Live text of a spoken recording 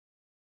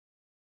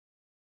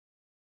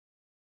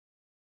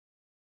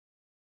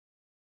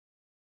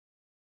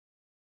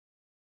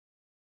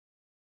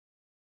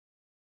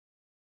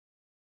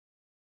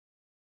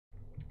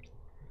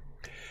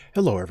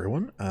Hello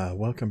everyone,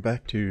 welcome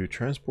back to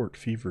Transport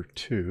Fever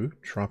 2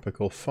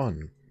 Tropical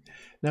Fun.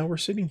 Now we're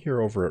sitting here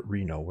over at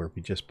Reno where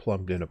we just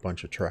plumbed in a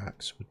bunch of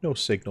tracks with no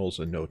signals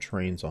and no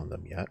trains on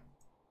them yet.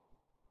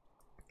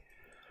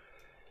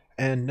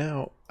 And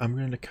now I'm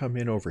going to come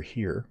in over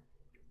here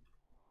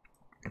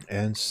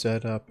and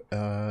set up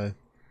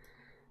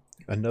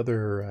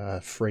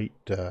another freight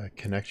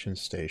connection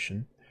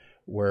station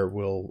where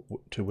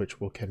to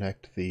which we'll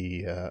connect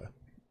the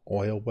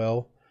oil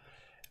well,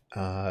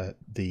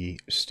 the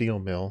steel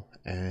mill,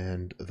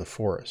 and the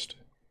forest.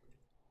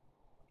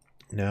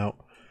 Now,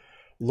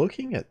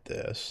 looking at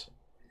this,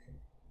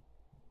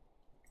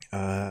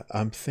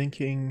 I'm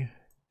thinking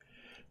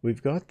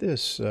we've got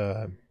this.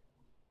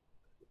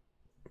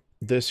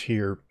 This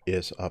here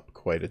is up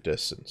quite a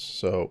distance,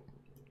 so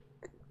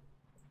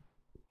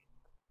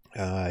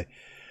I'm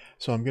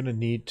going to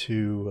need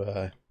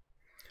to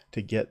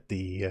get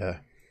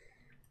the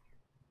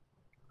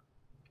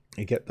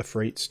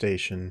freight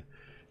station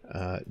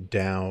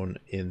down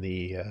in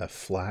the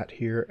flat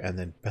here, and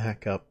then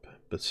back up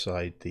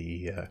beside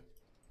the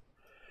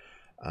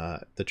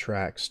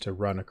tracks to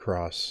run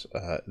across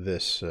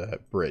this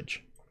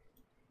bridge.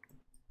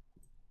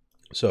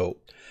 So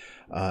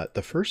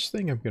the first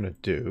thing I'm going to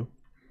do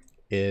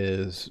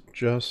is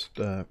just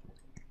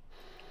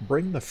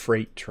bring the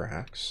freight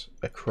tracks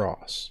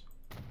across.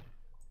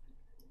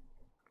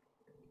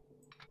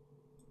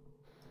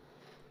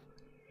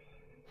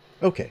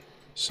 Okay,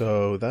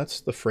 so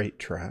that's the freight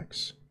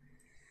tracks.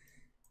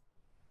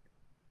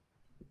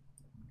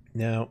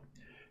 Now,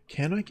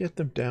 can I get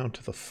them down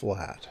to the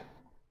flat?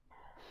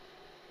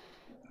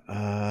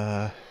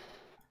 Well,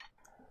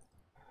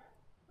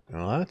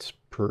 that's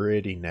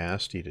pretty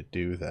nasty to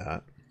do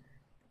that.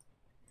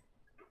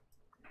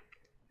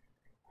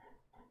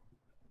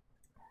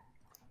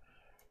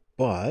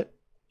 But,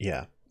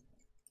 yeah,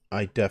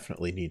 I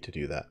definitely need to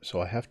do that. So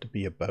I have to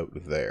be about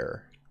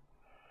there.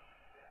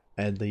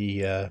 And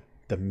the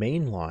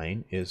main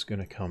line is going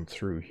to come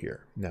through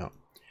here. Now,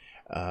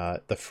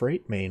 the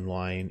freight main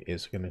line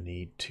is going to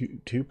need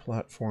two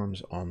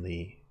platforms on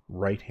the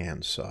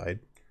right-hand side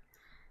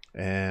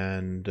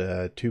and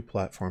two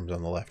platforms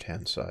on the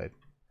left-hand side.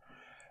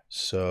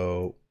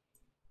 So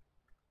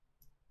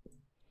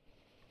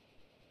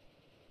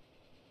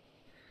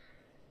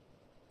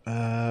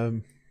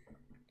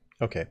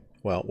okay,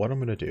 well, what I'm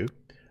going to do,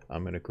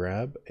 I'm going to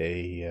grab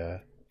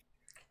a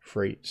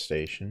freight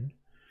station,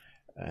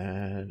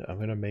 and I'm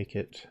going to make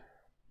it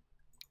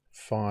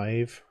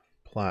 5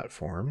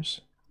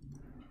 platforms.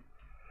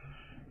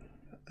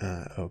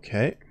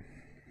 Okay.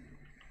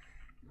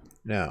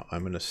 Now,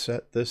 I'm going to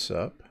set this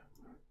up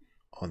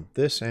on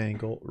this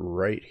angle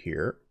right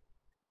here,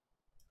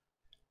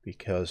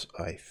 because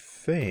I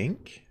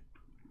think,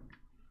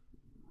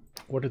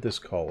 what did this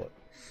call it?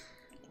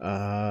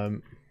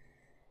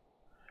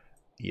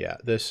 Yeah,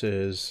 this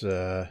is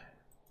going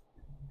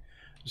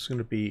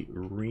to be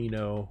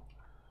Reno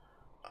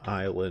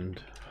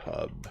Island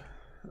Hub.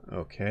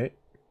 Okay.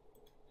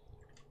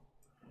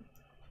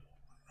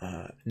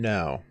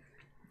 Now,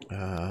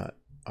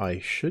 I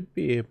should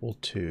be able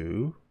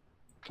to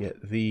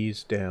get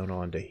these down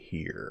onto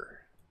here.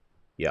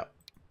 Yep.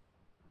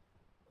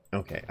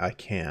 Okay, I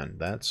can.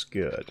 That's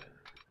good.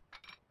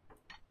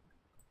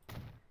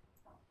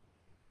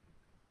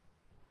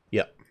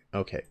 Yep.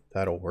 Okay,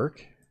 that'll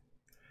work.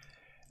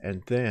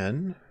 And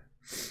then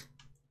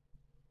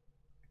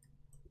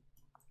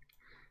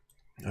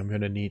I'm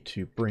going to need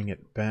to bring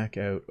it back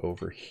out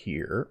over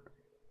here.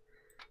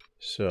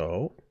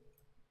 So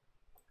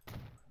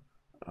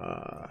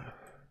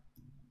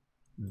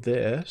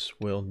this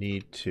will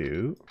need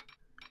to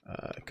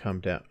come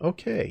down.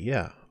 Okay,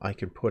 yeah, I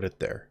can put it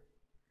there.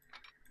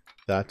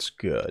 That's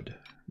good.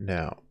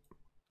 Now,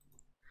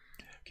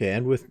 okay,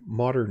 and with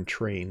modern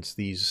trains,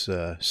 these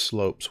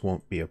slopes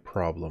won't be a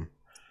problem.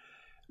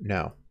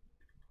 Now,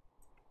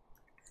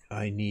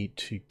 I need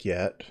to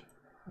get...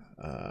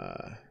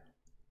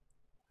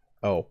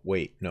 oh,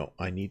 wait, no,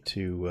 I need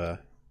to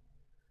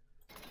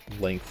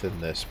lengthen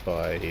this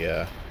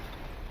by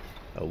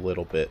a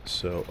little bit,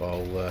 so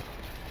I'll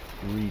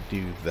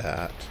redo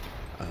that.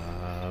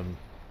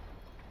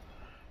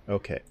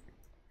 Okay.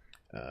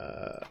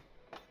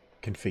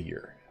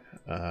 Configure.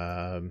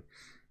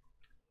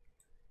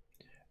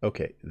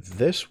 Okay,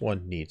 this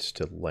one needs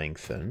to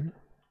lengthen.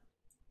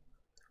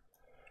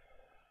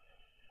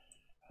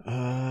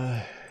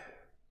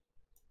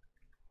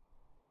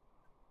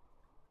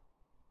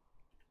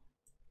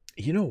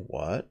 You know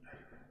what?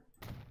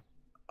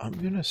 I'm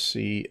gonna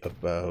see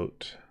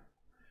about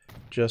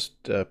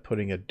just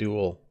putting a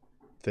dual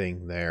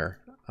thing there.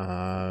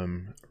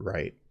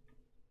 Right.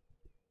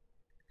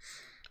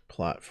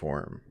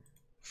 Platform.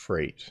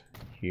 Freight.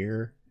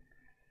 Here.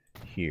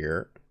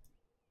 Here.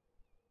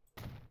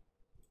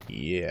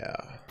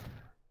 Yeah.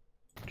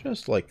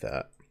 Just like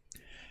that.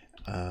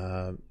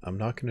 I'm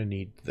not going to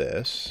need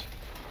this.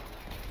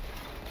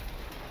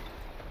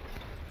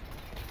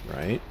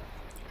 Right.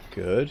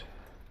 Good.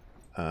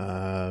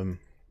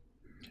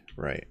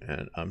 Right,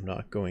 and I'm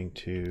not going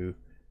to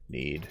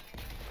need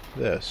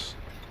this.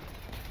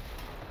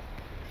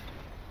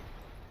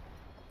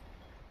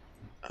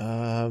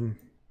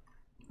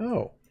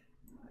 Oh,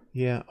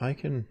 yeah, I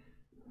can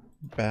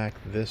back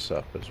this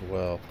up as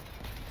well.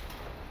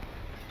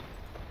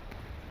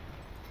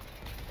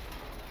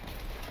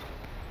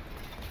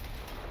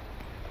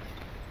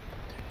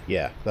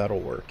 Yeah,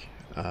 that'll work.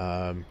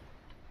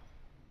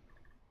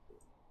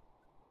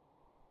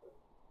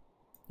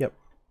 Yep,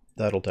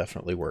 that'll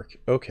definitely work.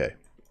 Okay.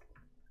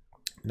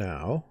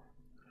 Now,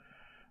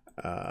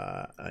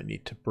 I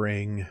need to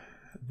bring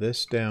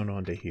this down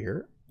onto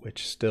here,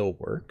 which still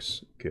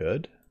works.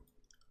 Good.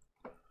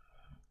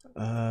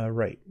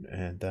 Right,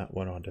 and that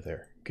one onto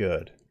there.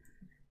 Good.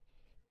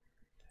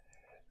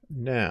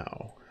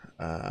 Now,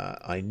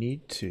 I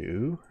need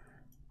to...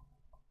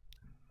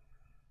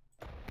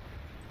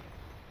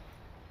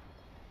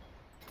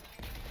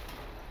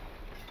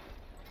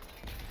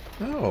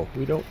 Oh,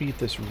 we don't need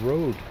this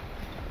road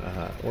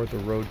or the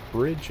road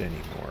bridge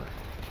anymore.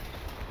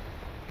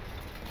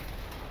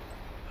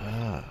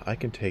 Ah, I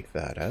can take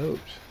that out.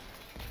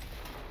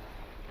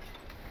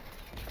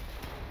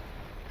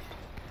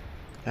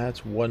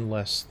 That's one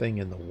less thing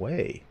in the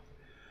way.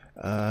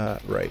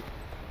 Right.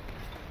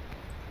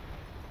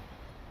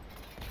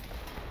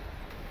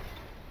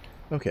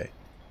 Okay.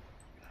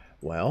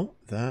 Well,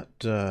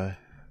 that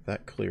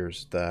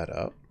clears that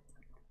up.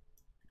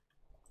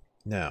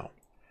 Now,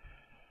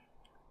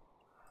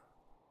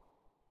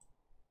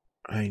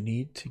 I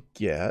need to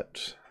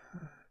get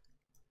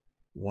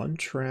one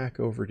track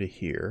over to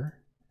here,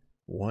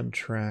 one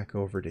track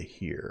over to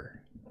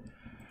here.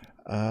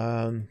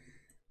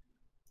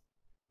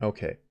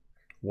 Okay.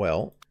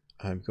 Well,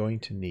 I'm going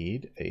to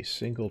need a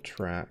single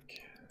track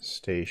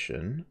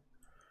station.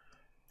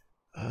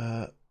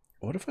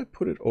 What if I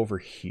put it over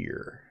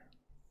here?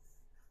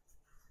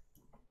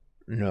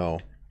 No,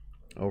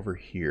 over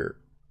here.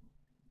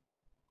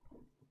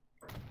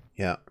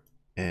 Yeah,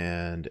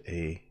 and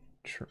a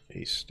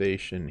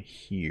station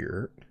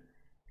here.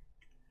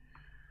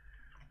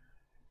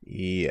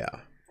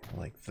 Yeah,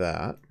 like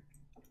that.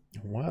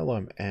 While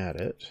I'm at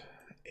it,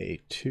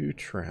 a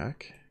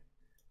 2-track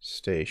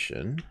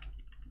station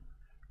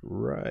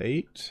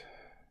right.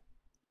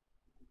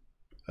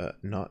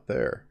 Not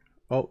there.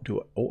 Oh,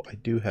 I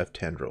do have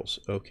tendrils.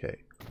 Okay,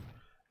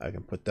 I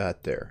can put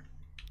that there.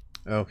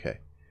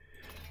 Okay.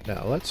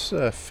 Now let's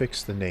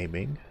fix the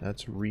naming.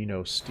 That's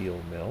Reno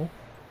Steel Mill.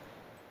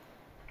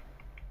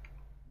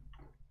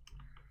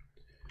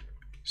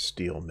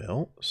 Steel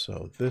Mill.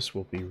 So this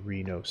will be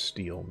Reno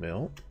Steel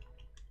Mill.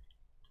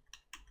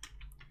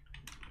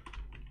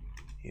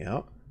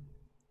 Yeah.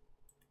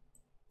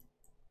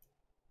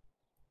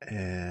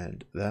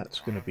 And that's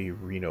going to be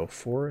Reno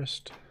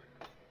Forest.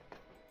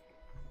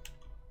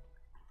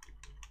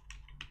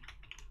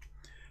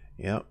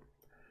 Yep.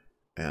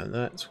 And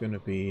that's going to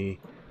be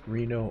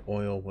Reno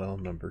Oil Well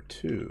number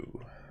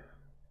 2.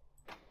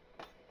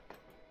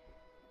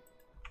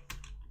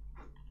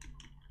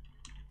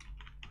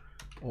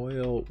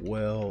 Oil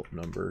well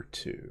number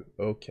 2.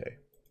 Okay.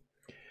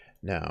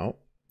 Now,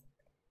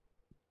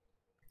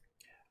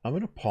 I'm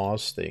going to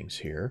pause things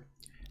here,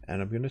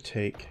 and I'm going to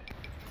take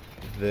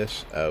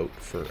this out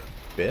for a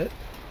bit.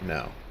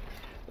 Now,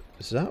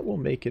 that will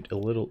make it a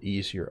little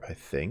easier, I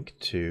think,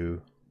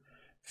 to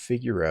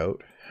figure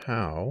out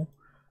how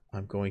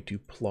I'm going to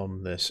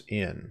plumb this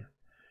in.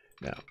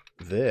 Now,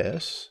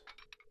 this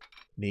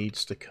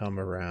needs to come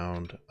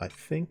around, I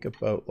think,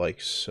 about like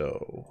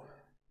so.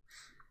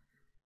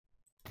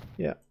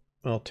 Yeah,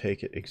 I'll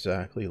take it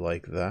exactly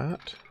like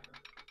that.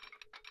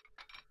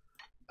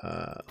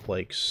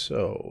 Like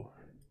so.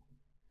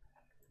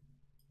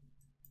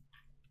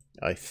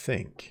 I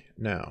think.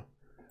 Now,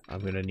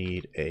 I'm going to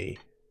need a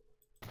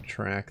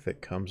track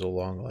that comes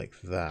along like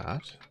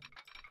that.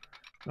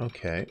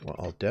 Okay, well,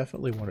 I'll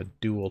definitely want to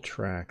dual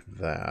track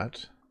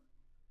that.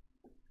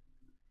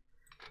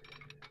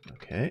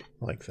 Okay,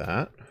 like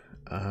that.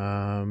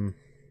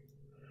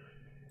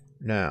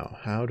 Now,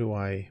 how do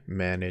I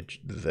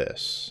manage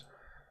this?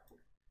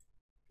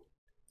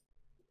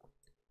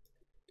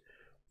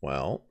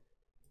 Well,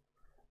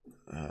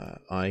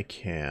 I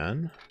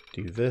can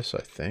do this,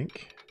 I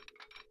think.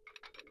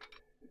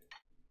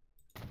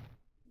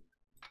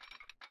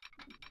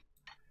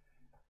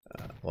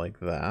 Like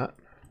that.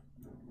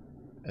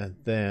 And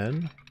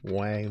then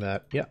wang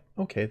that. Yeah,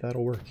 okay,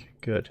 that'll work.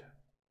 Good.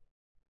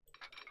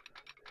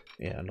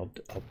 And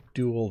I'll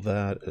dual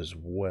that as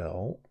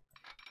well.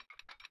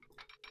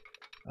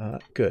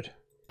 Good.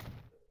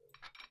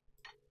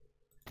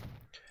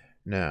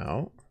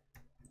 Now,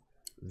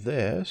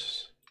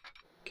 this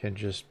can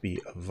just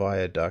be a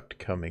viaduct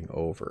coming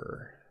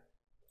over.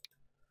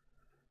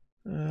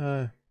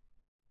 Yeah,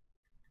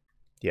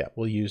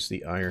 we'll use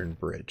the iron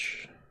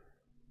bridge.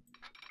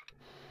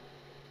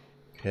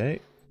 Okay.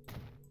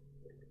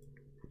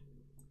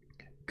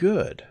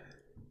 Good.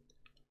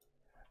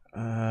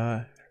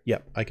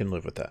 Yep, I can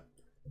live with that.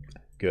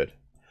 Good.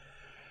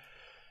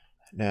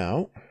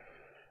 Now,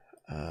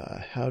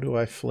 how do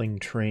I fling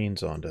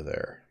trains onto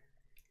there?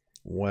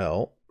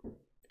 Well,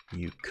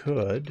 you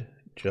could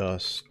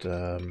just,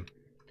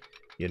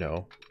 you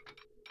know,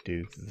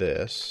 do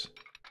this.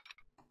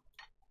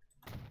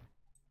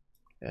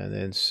 And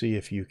then see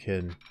if you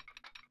can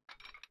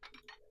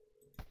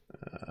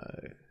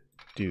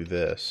do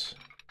this.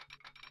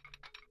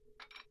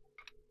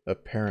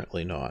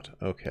 Apparently not.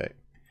 Okay.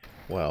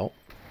 Well.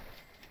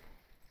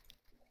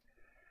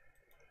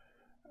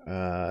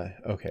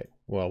 Okay.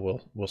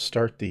 Well, we'll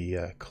start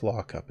the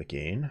clock up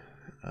again.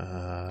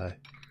 I'm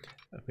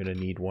gonna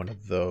need one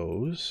of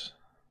those.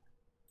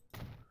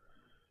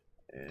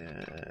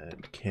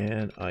 And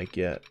can I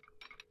get...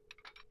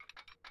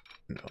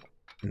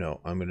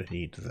 No, I'm gonna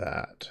need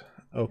that.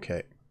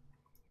 Okay.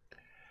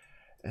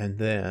 And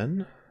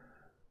then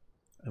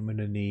I'm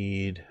gonna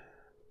need...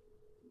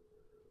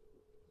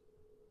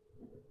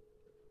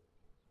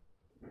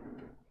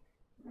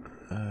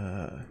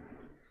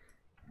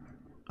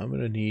 I'm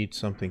gonna need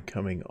something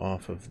coming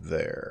off of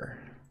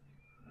there.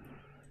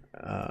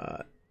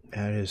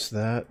 And is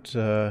that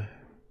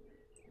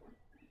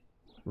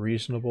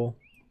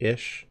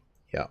reasonable-ish?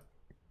 Yeah.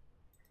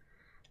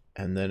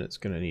 And then it's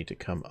gonna need to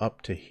come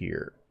up to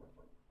here.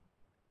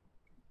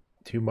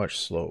 Too much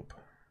slope.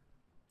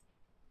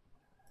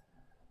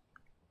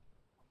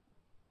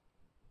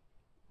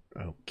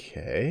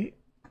 Okay.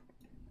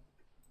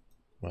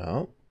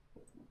 Well,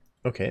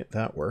 okay,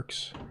 that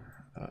works.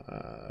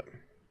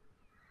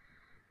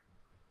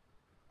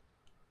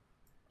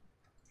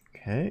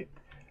 Okay.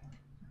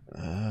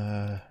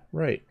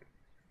 Right.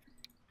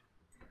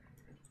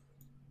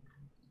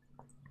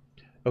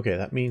 Okay,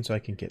 that means I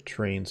can get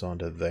trains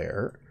onto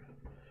there.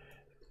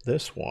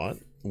 This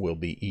one will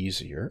be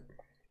easier.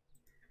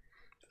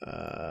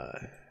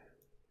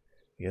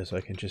 Because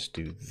I can just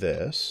do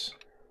this.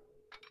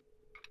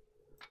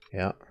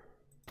 Yeah.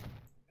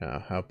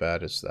 Now, how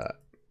bad is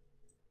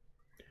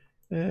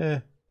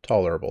that?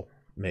 Tolerable,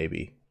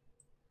 maybe.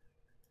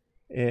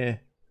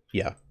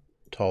 Yeah,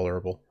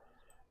 tolerable.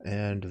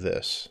 And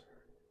this.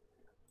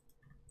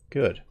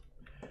 Good.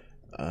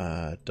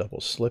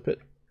 Double slip it.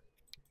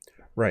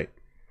 Right.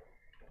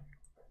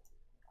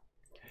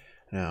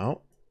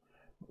 Now,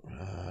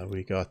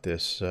 we got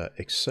this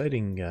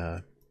exciting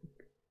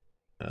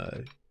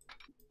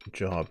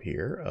job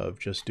here of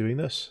just doing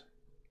this.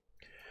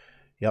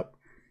 Yep.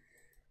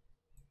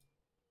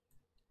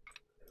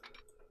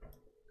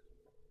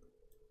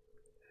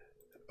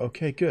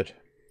 Okay, good.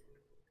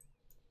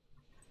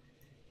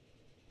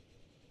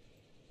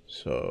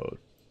 So,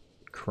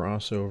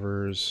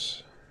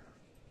 crossovers.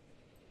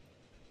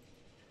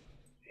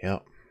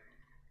 Yep.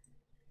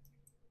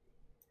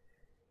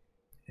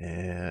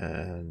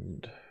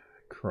 And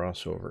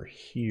crossover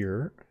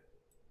here.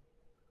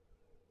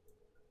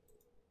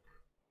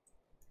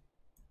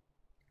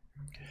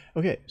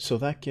 Okay, so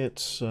that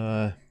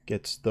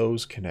gets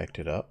those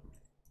connected up.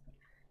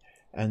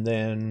 And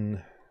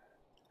then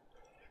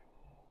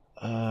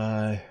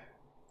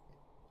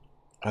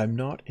I'm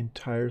not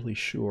entirely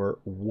sure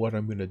what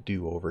I'm going to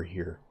do over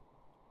here.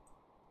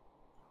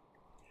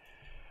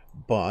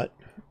 But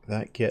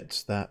that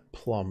gets that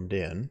plumbed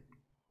in.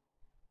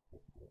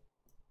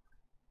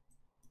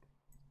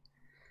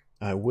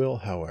 I will,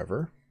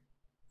 however,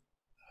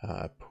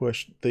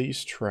 push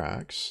these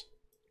tracks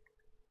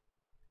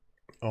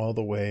all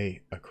the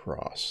way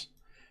across.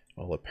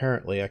 Well,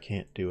 apparently I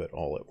can't do it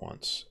all at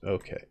once.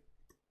 Okay.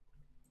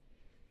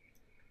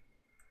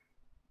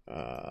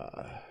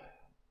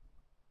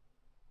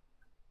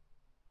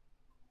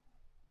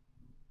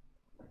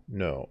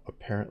 No,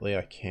 apparently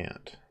I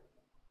can't.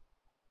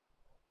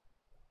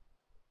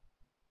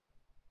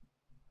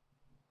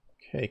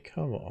 Okay,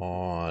 come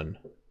on.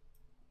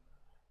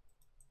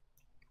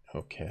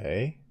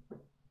 Okay.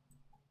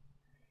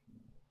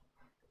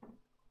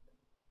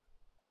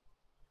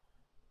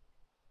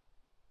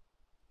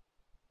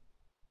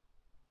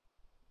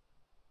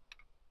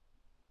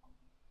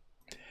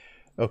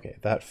 Okay,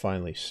 that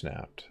finally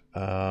snapped.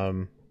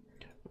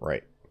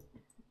 Right.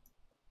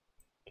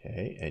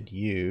 Okay, and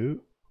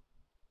you...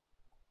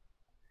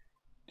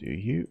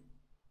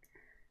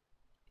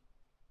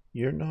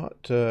 You're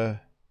not,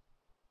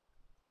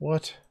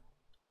 What?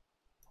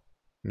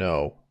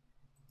 No.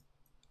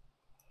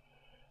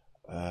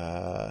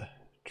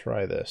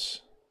 Try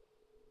this.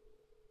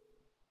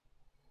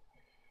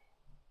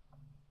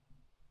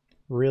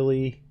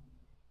 Really?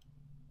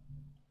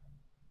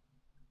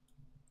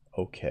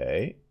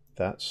 Okay,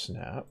 that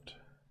snapped.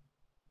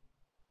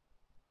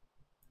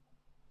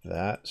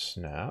 That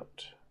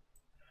snapped.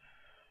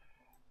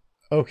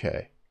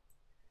 Okay.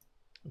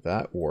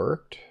 That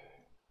worked.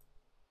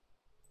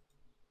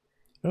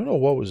 I don't know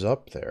what was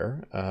up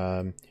there.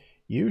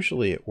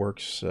 Usually it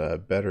works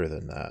better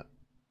than that.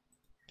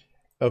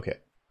 Okay.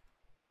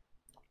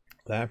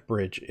 That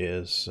bridge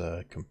is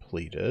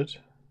completed.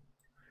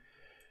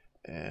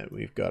 And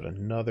we've got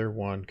another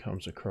one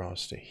comes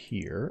across to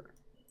here.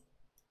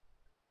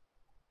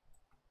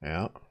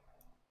 Yeah.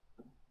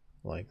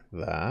 Like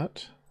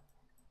that.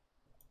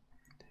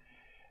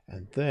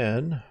 And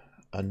then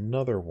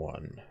another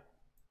one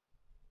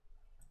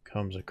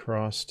comes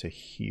across to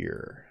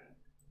here.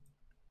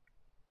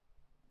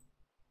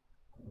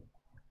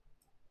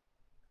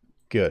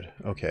 Good.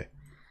 Okay.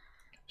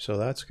 So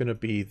that's going to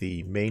be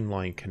the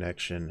mainline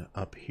connection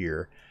up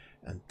here.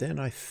 And then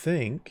I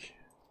think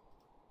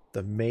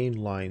the main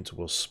lines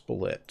will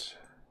split.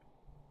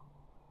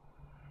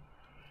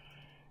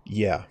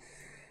 Yeah,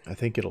 I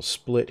think it'll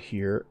split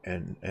here,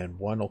 and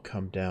one will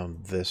come down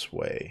this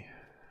way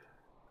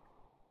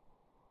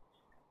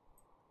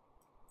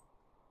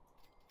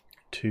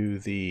to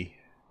the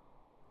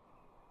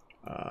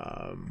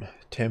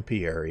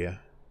Tempe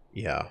area.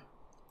 Yeah.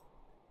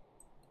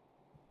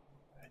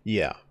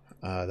 Yeah,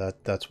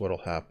 that's what'll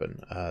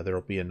happen.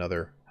 There'll be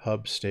another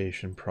hub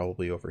station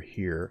probably over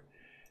here,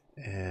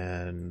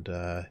 and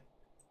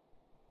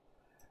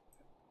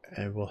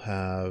we'll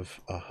have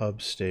a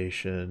hub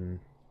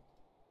station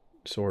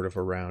sort of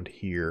around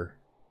here.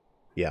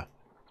 Yeah,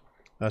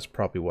 that's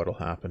probably what'll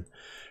happen.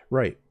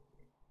 Right.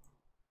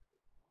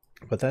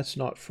 But that's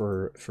not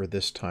for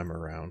this time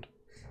around.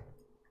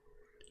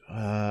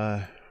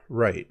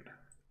 Right.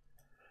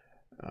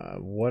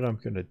 What I'm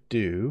going to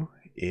do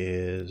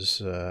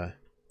is I'm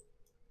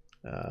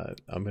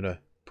going to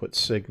put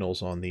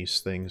signals on these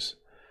things.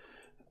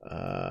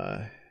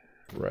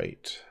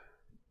 Right.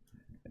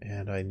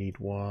 And I need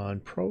one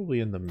probably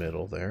in the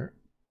middle there.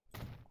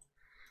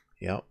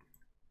 Yep.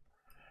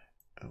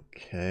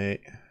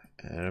 Okay.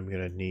 And I'm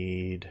going to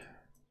need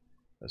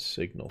a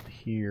signal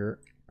here.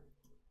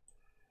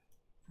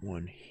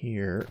 One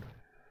here.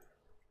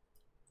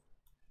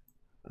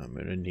 I'm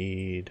going to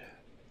need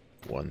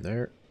one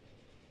there.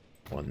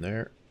 One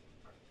there.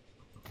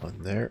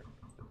 One there.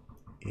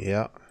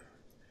 Yeah.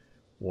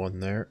 One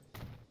there.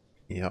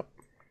 Yep.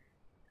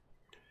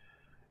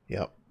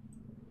 Yep.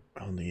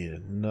 I'll need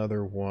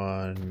another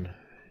one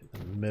in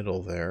the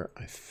middle there,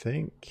 I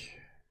think.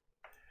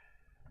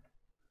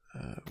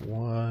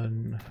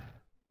 1,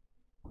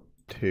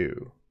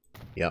 2.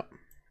 Yep.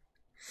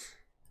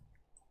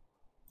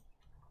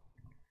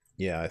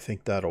 Yeah, I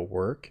think that'll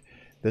work.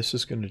 This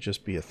is going to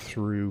just be a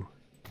through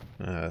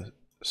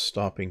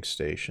stopping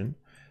station,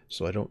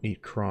 so I don't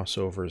need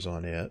crossovers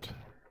on it.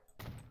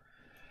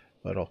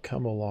 But I'll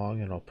come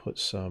along and I'll put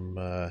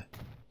some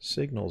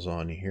signals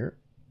on here.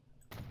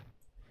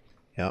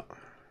 Yeah.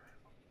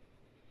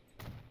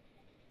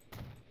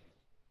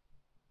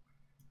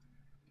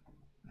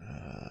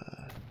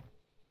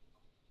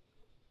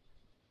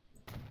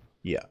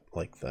 Yeah,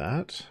 like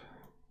that.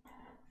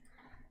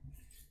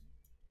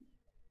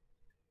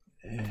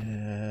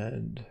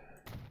 And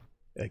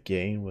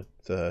again with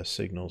the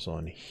signals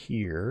on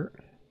here.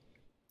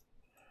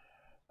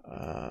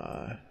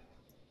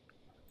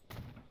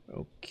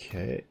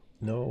 Okay.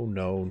 No,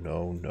 no,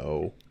 no,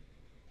 no.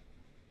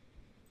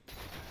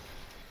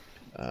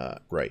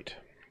 Right.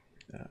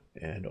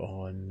 And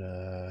on...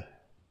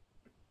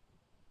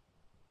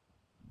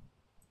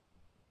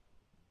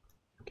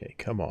 okay,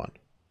 come on.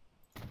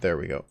 There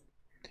we go.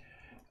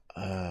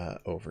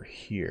 Over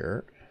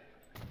here.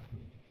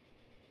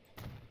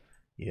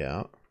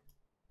 Yeah.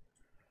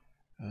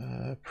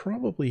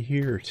 Probably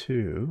here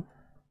too.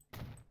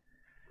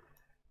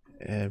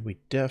 And we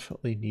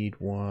definitely need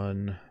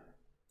one.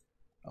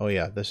 Oh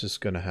yeah, this is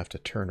going to have to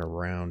turn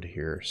around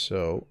here,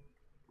 so...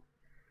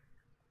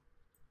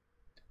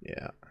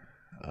 yeah.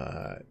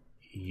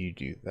 You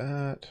do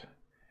that.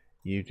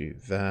 You do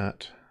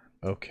that.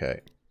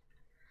 Okay.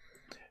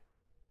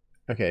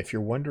 Okay, if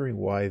you're wondering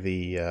why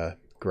the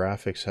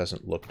graphics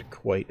hasn't looked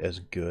quite as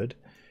good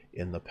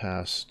in the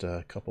past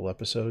couple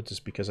episodes, it's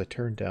because I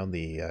turned down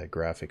the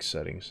graphics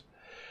settings.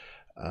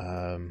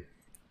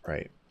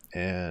 Right,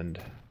 and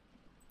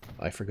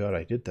I forgot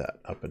I did that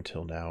up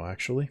until now,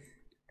 actually.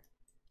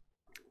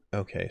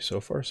 Okay, so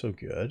far so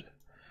good.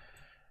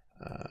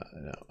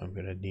 Now I'm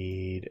going to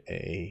need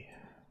a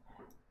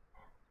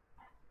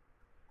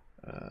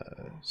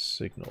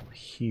signal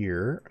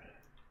here.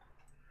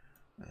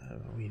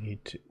 We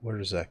need to... where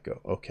does that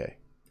go? Okay.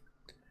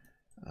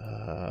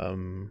 I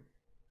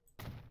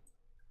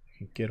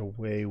can get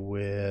away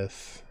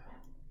with...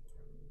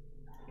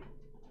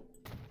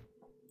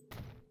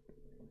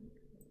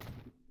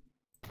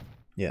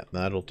 yeah,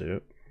 that'll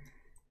do.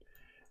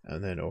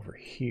 And then over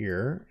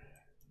here,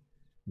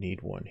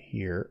 need one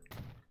here.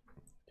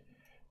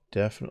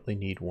 Definitely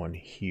need one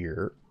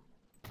here.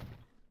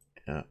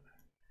 Yeah.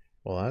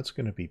 Well, that's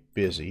going to be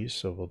busy,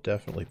 so we'll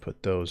definitely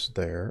put those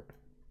there.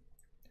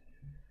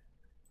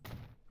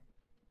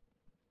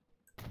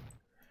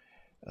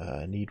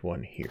 Need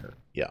one here.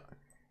 Yeah.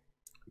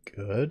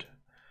 Good.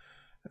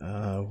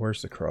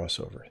 Where's the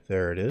crossover?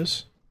 There it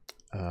is.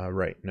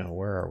 Right, no,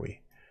 where are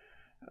we?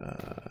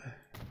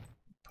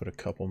 Put a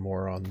couple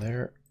more on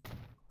there.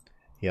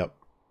 Yep.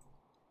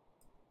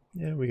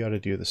 Yeah, we got to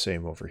do the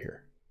same over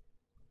here.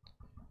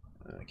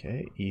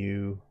 Okay,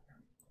 you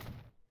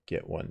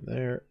get one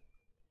there.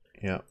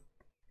 Yep.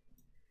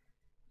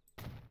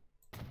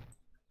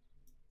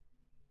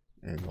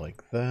 And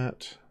like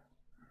that.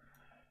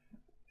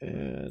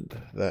 And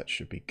that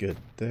should be good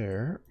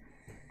there.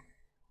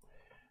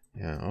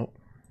 Now,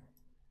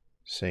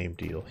 same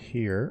deal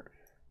here.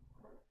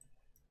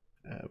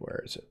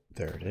 Where is it?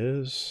 There it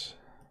is.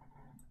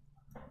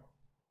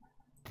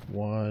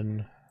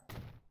 1,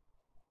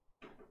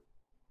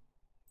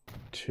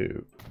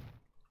 2.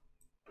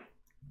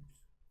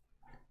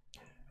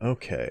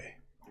 Okay.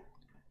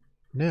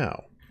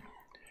 Now,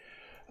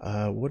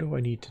 what do I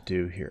need to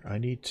do here? I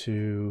need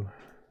to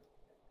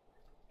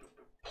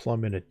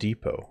plumb in a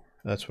depot.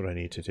 That's what I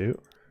need to do.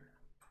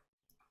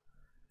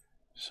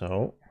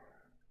 So,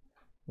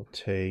 we'll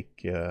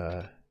take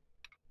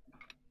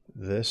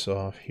this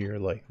off here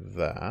like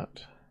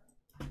that.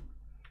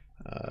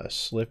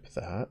 Slip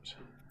that.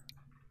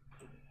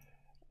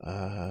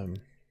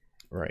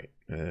 Right,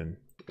 and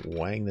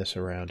wang this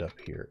around up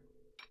here.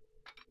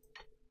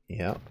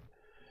 Yeah.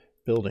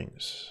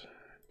 Buildings.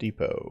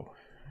 Depot.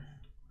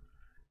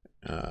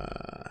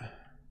 There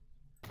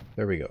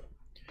we go.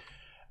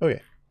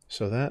 Okay,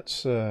 so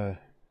that's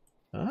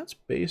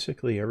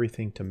basically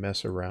everything to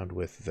mess around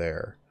with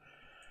there.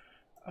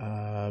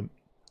 I'm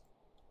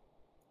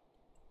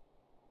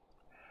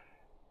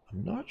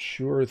not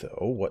sure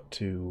though what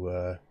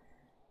to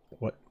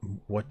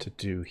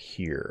do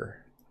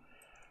here.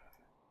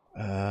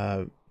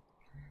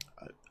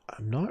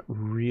 I'm not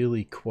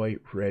really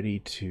quite ready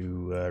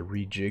to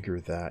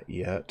rejigger that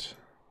yet.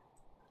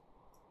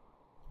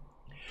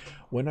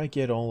 When I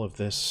get all of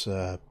this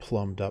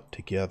plumbed up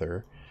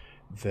together,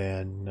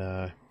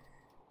 then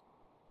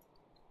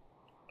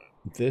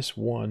this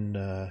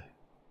one.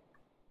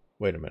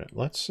 Wait a minute.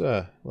 Let's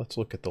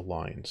look at the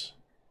lines.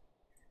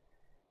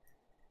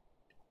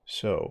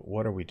 So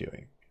what are we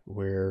doing?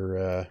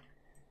 We're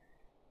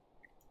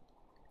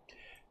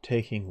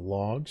taking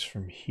logs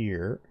from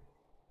here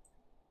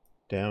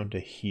down to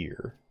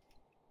here,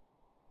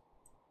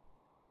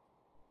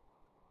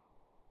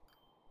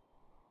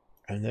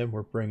 and then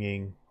we're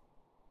bringing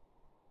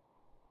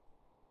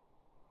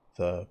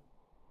the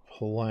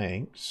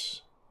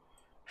planks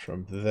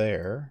from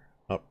there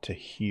up to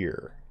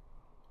here.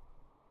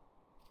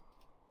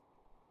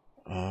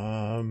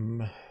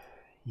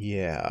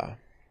 Yeah.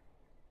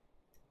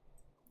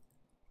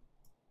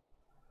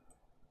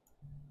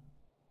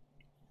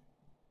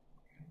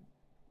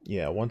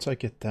 Yeah, once I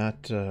get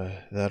that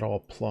that all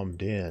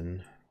plumbed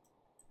in,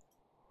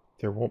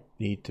 there won't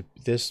need to,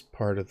 this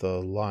part of the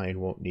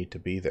line won't need to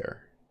be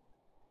there.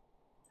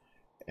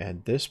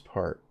 And this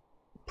part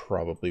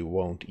probably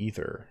won't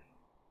either.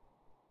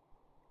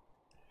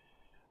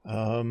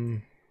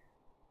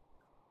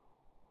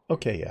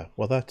 Okay, yeah.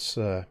 Well, that's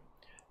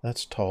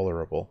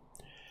tolerable.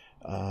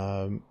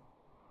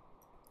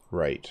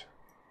 Right.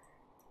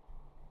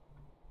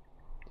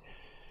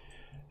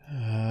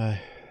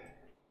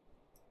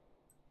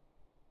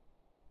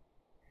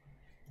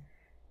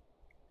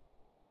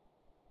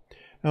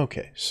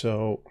 Okay,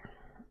 so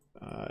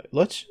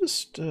let's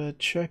just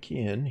check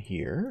in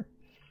here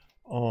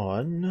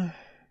on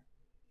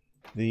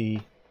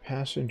the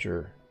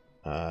passenger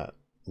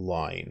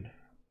line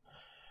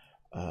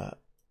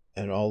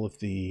and all of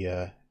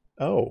the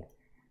oh,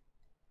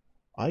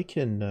 I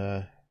can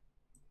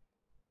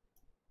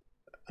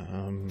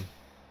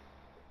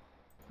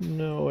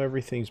no,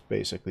 everything's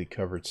basically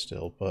covered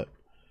still, but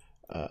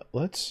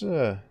let's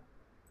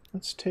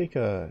take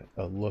a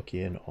look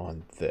in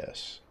on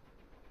this.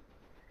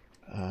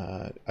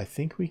 I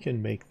think we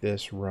can make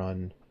this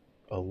run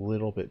a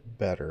little bit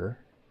better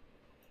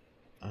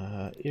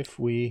if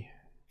we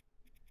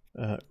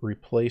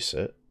replace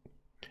it.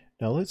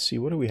 Now let's see,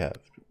 what do we have?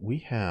 We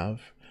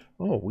have,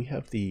 oh, we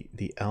have the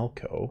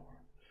Alco,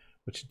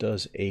 which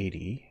does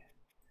 80.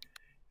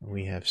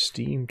 We have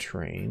steam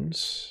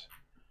trains.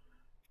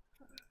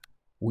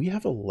 We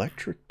have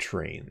electric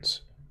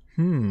trains.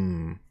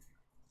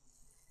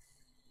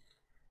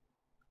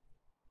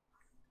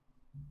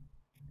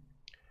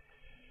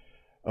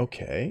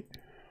 Okay.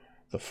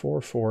 The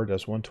 4.4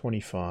 does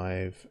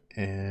 125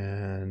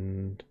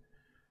 and...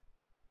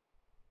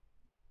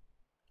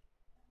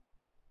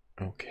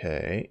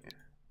 Okay.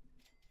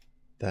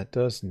 That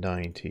does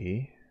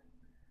 90.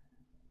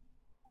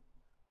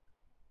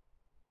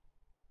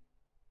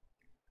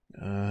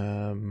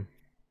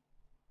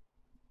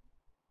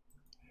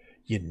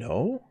 You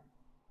know,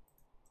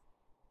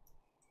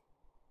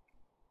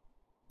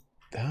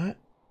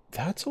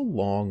 that's a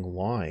long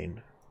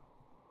line.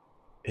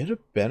 It'll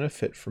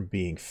benefit from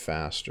being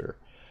faster.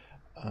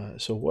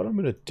 So what I'm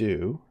going to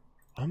do,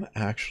 I'm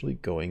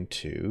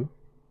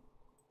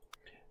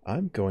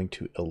going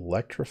to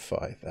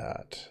electrify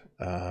that.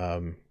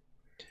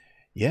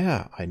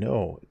 Yeah, I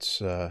know,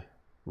 it's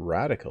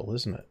radical,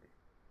 isn't it?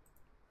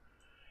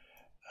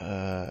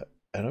 And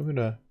I'm going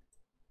to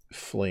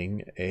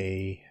fling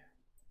a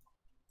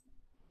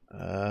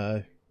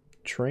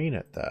train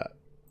at that.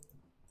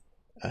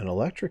 An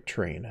electric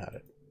train at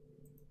it.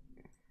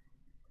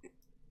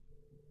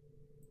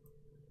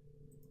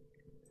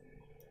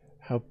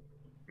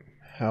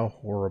 How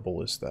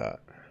horrible is that?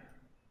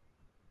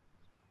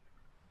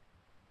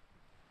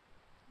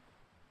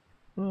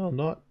 Well,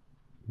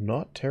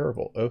 not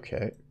terrible.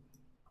 Okay.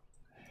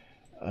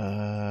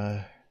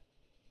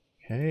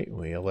 Okay,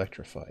 we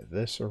electrify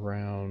this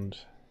around.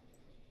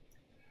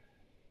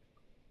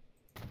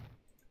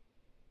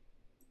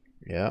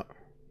 Yeah.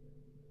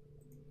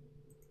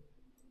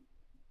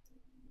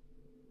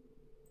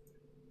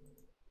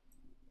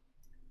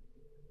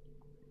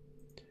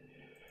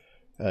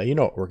 You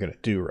know what we're going to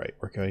do, right?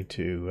 We're going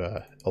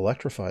to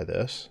electrify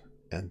this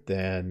and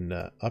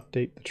then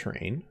update the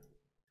train.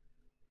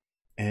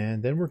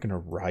 And then we're going to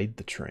ride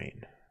the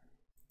train.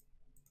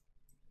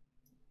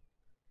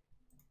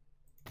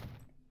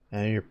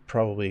 And you're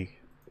probably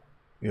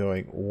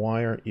going,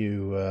 why aren't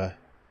you...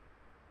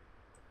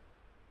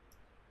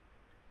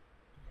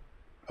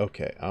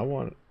 Okay,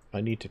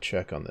 I need to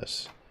check on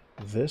this.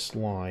 This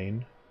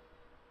line...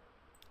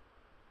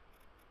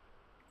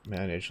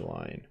 Manage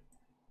line.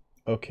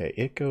 Okay,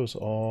 it goes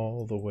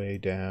all the way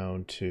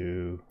down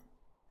to...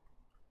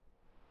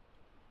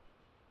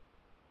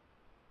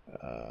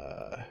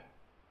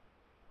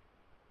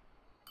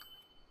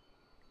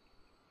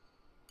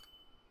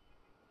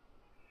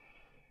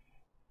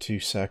 to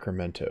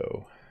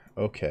Sacramento.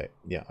 Okay,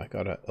 yeah, I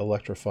gotta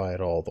electrify it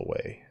all the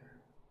way.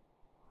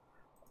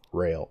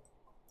 Rail.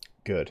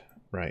 Good,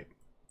 right.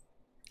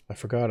 I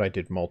forgot I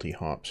did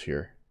multi-hops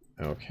here.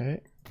 Okay.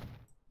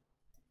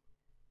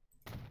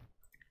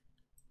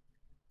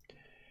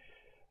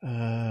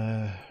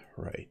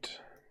 Right.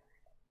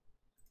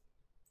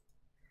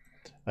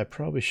 I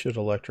probably should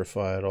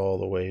electrify it all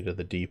the way to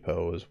the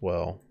depot as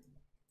well.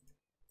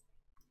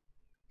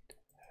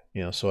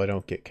 You know, so I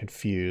don't get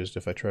confused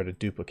if I try to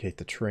duplicate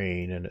the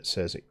train and it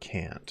says it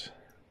can't.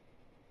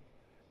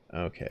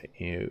 Okay,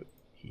 you,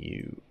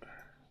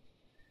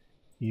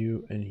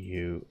 and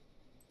you.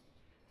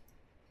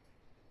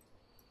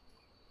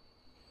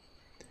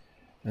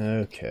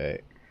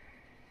 Okay.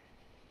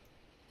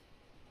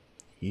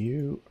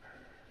 You.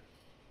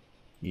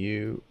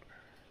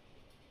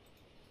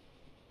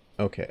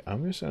 Okay,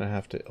 I'm just going to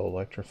have to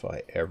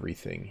electrify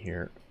everything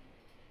here.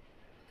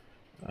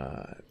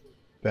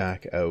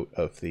 Back out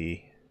of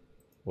the,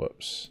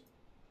 whoops,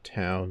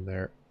 town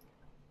there.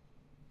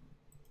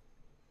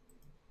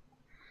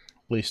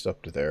 At least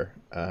up to there.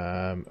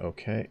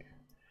 Okay.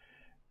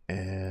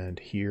 And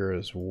here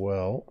as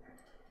well.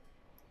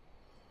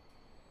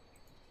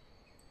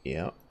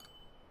 Yeah.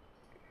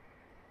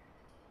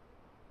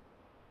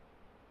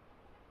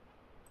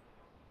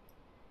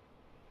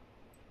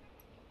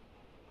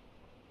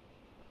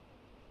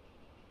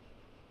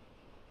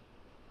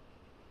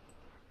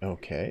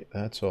 Okay,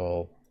 that's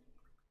all.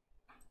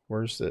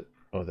 Where's the...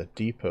 Oh, the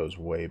depot's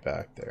way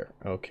back there.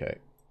 Okay.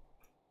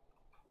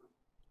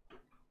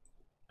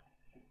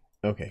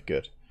 Okay,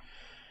 good.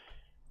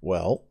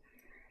 Well.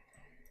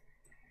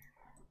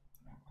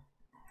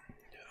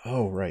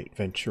 Oh, right,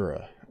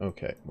 Ventura.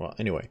 Okay, well,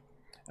 anyway.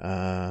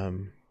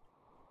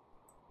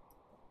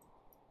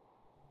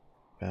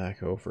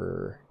 Back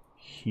over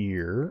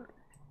here.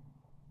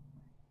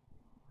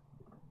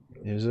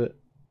 Is it?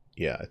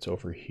 Yeah, it's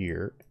over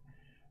here.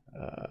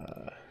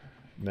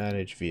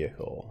 Manage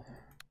vehicle.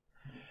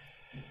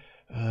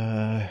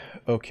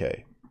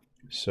 Okay,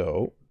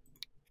 so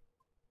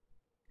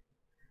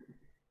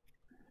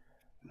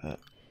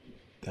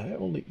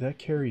that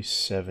carries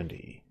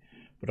 70,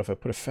 but if I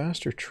put a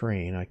faster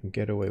train, I can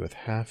get away with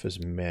half as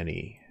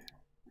many,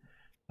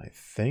 I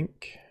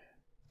think.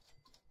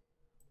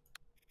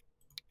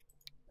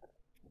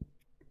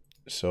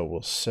 So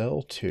we'll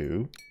sell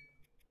 2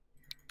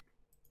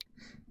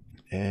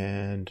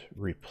 and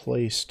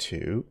replace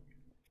 2.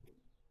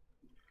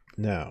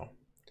 Now,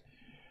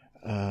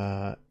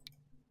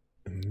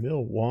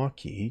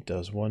 Milwaukee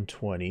does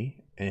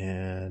 120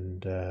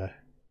 and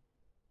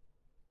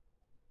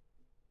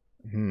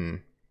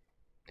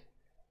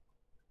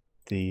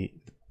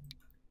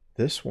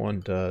this one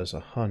does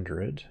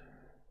 100.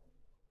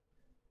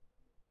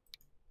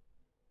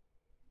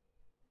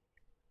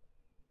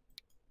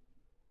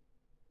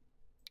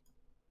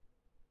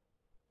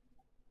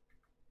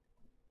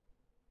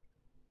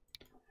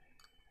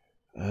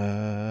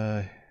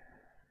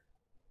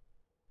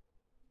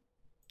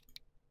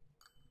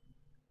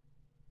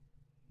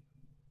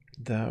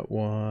 That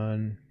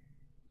one.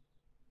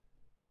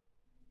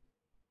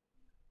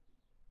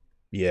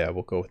 Yeah,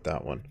 we'll go with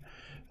that one.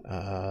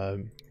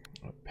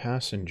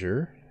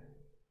 Passenger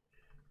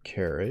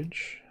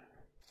carriage.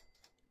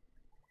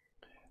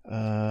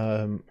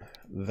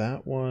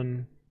 That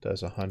one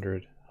does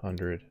 100,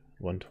 100,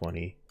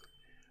 120.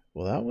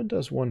 Well, that one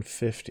does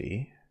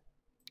 150.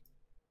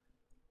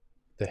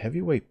 The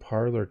heavyweight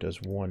parlor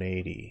does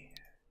 180.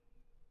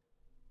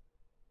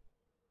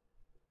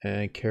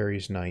 And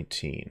carries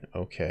 19.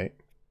 Okay.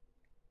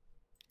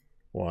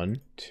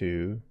 1,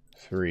 2,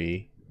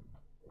 3,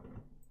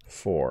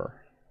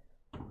 4.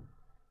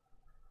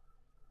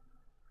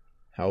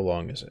 How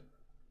long is it?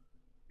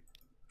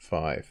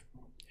 5.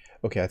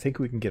 Okay, I think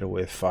we can get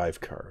away with 5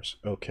 cars.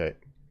 Okay.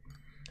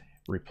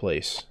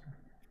 Replace.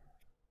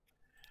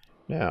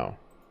 Now,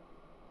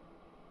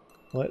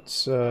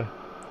 let's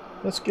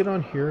get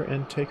on here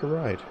and take a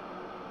ride.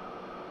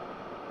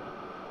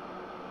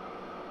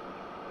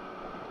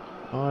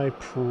 I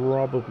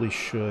probably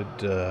should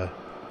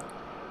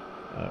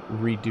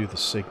redo the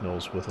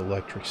signals with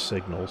electric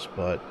signals,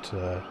 but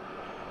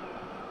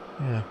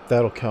yeah,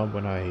 that'll come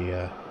when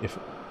I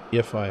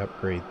if I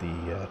upgrade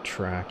the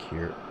track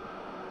here.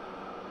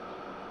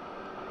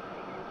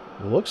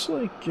 It looks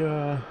like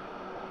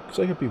Looks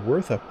like it'd be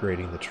worth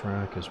upgrading the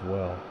track as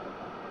well.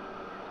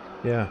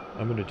 Yeah,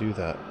 I'm going to do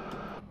that.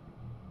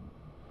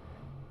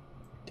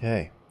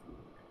 Okay.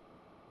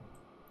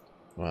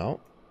 Well,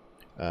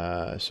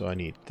 so I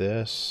need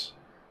this,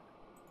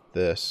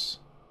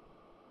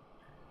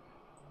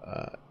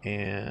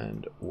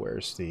 and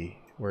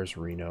where's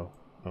Reno?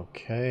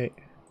 Okay.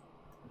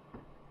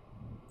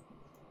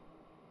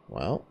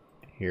 Well,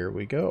 here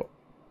we go.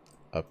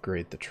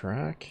 Upgrade the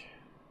track.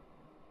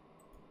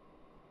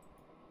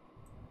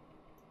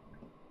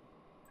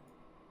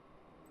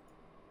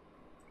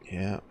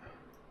 Yeah.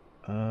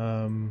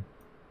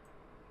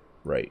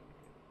 Right.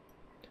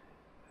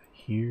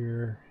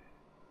 Here.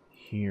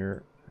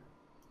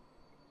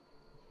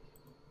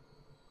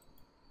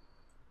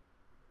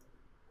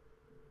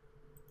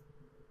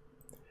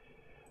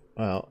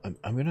 Well,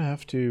 I'm going to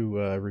have to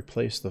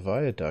replace the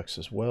viaducts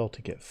as well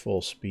to get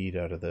full speed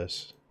out of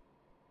this.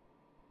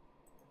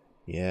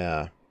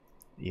 Yeah.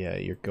 Yeah,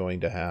 you're going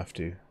to have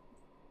to.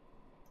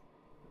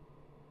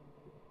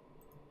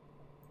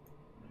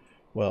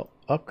 Well,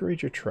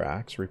 upgrade your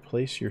tracks,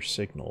 replace your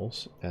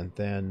signals, and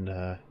then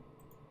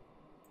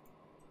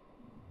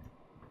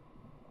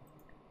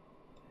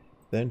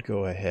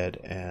go ahead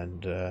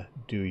and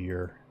do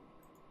your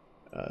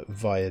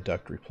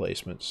viaduct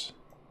replacements.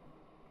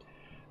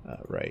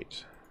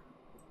 Right.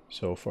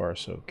 So far,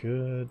 so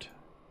good.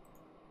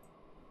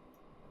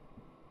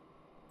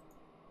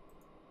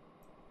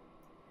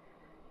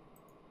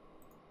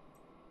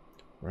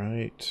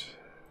 Right.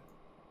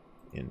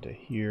 Into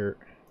here.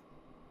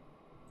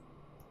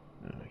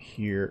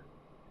 Here.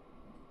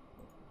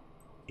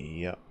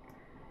 Yep.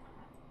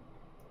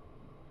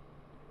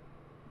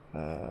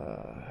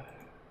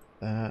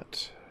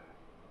 That.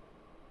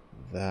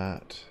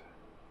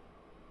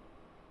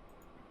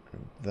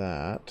 And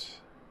that.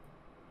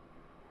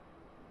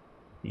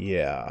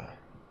 Yeah.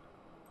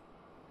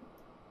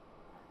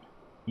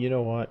 You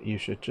know what? You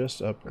should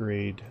just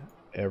upgrade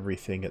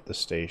everything at the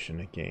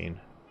station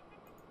again.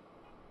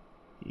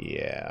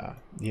 Yeah.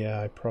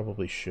 Yeah, I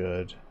probably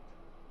should.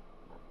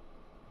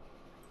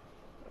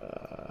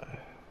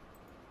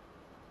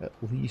 At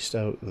least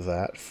out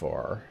that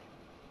far.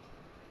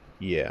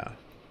 Yeah.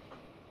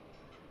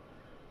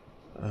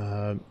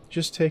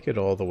 Just take it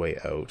all the way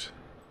out.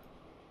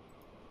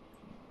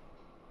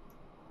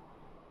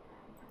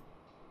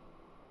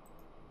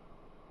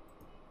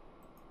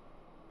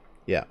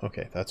 Yeah,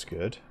 okay, that's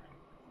good.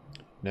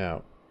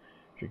 Now,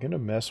 if you're going to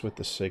mess with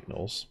the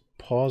signals,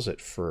 pause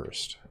it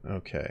first.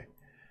 Okay.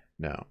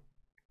 Now,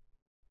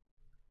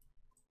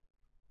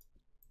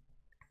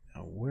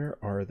 where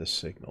are the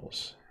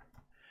signals?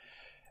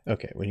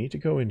 Okay, we need to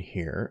go in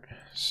here.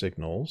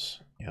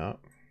 Signals. Yeah.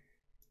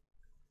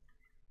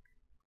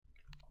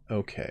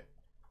 Okay.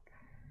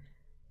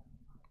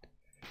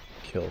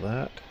 Kill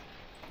that.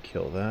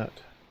 Kill that.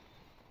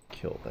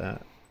 Kill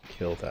that.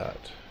 Kill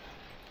that.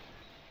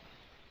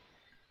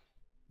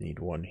 Need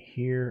one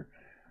here.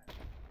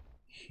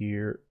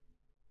 Here.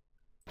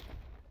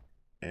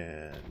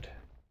 And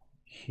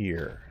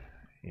here.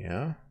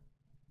 Yeah?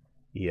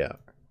 Yeah.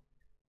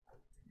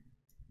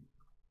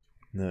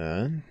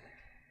 Then...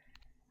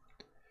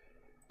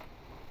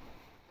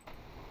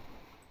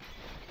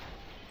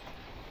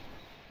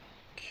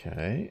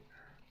 Okay.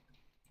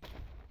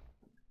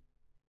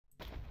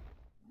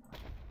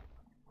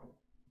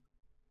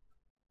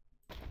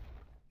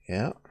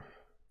 Yeah.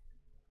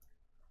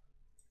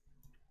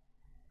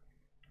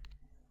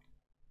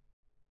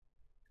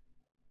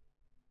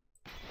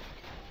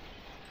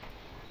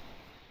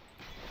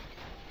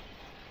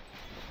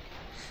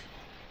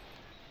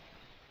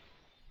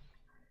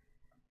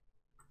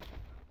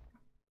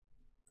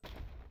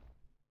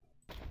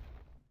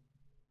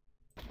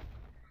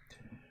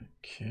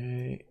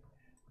 Okay.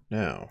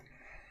 Now.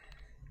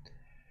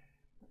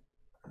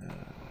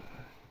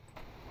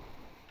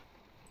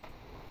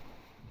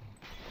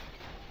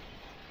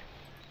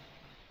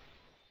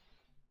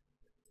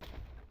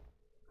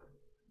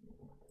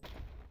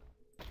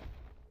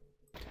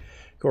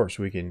 Of course,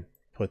 we can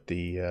put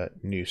the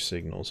new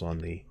signals on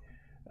the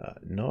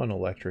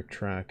non-electric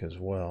track as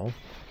well.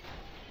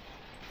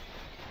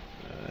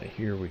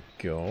 Here we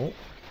go.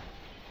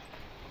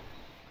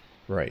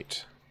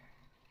 Right.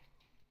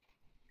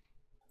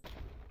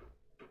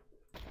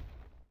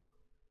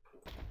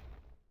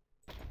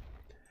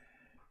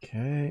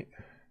 Okay.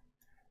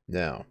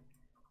 Now.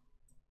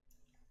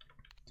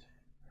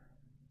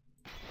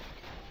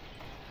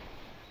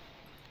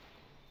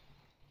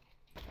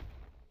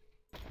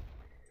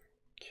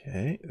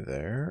 Okay,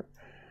 there.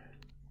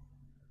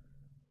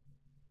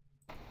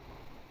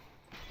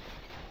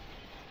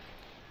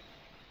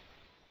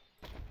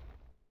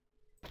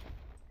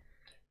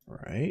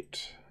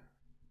 Right.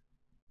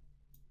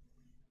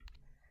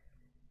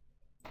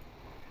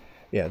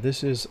 Yeah,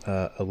 this is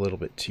a little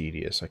bit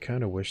tedious. I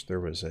kind of wish there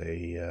was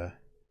a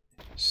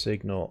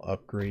signal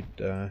upgrade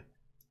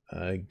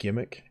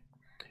gimmick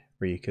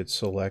where you could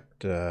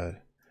select, you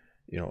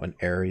know, an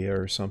area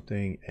or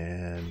something,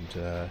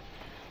 and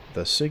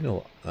the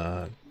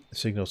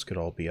signals could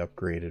all be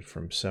upgraded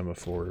from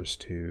semaphores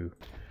to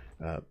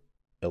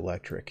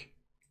electric.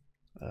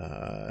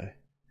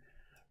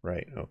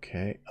 Right,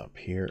 okay, up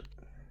here.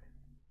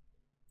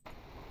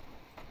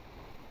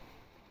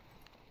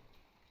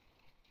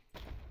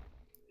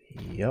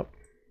 Yep.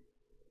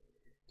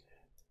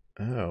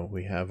 Oh,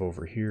 we have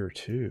over here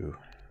too.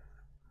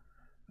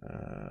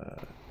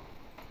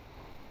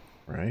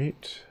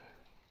 Right.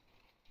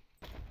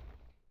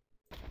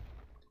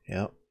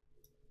 Yep.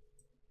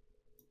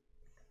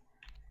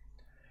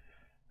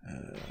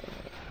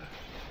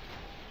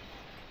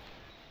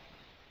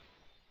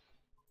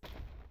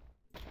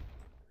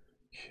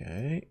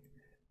 Okay.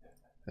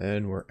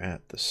 And we're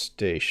at the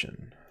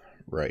station.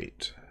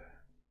 Right.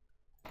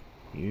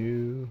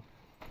 You,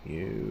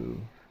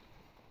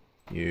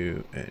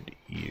 and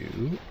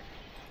you.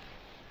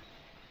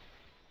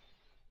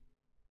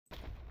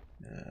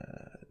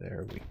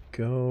 There we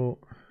go.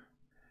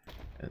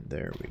 And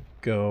there we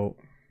go.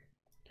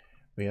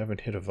 We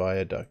haven't hit a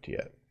viaduct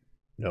yet.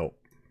 Nope.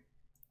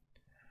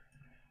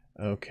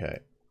 Okay.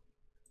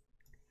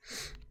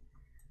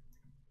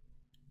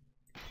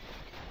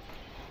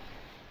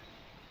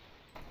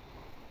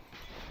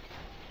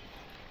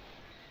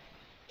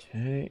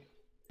 Okay.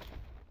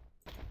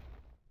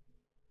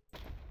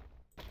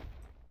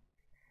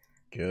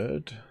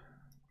 Good.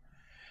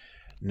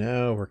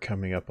 Now we're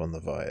coming up on the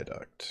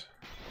viaduct.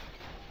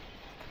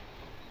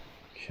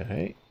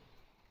 Okay.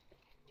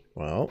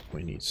 Well,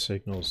 we need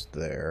signals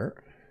there.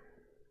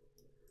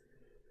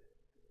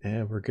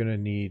 And we're going to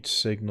need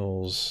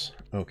signals...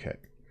 Okay.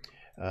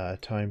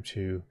 Time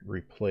to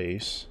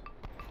replace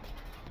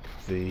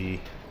the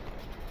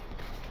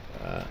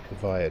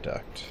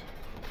viaduct.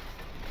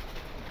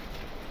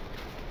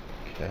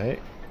 Okay.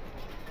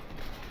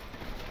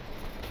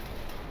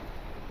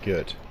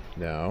 Good.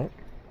 Now,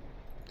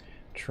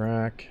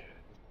 track,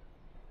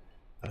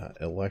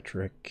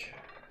 electric,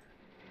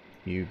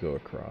 you go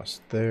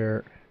across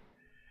there,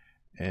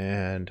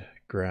 and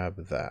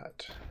grab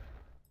that.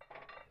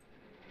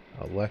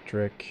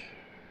 Electric,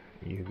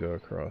 you go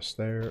across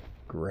there,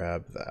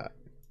 grab that.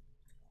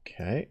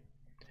 Okay.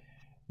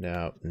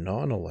 Now,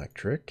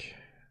 non-electric,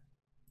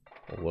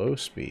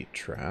 low-speed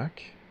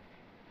track,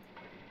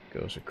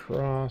 goes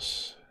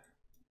across.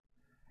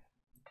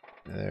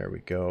 There we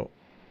go.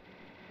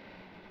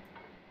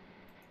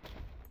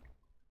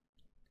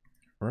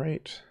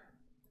 Right.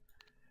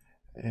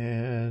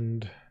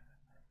 And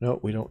no,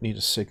 we don't need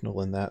a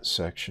signal in that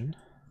section.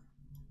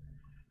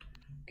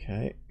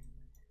 Okay.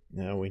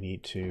 Now we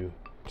need to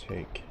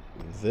take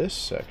this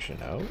section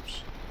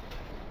out.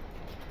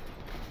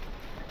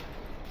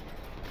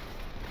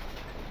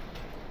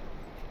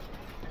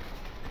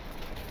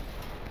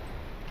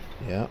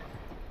 Yeah.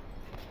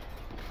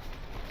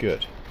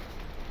 Good.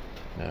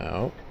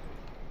 Now,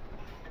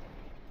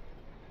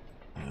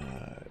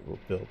 we'll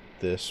build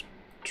this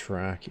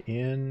track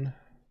in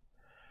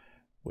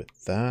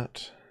with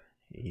that.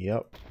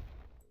 Yep.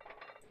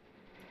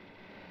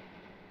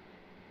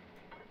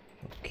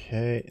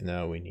 Okay,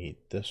 now we need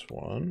this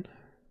one.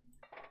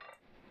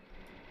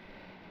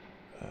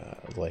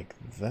 Like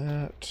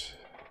that.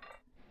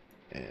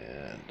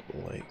 And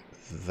like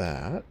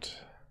that.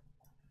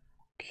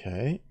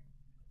 Okay.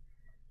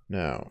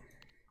 Now,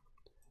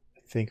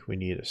 I think we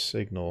need a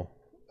signal,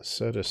 a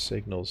set of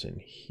signals in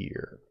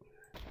here.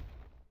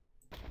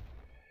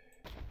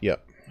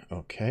 Yep.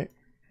 Okay.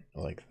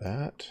 Like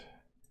that.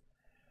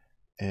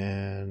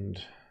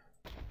 And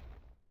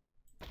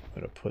I'm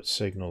going to put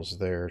signals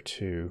there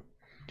too.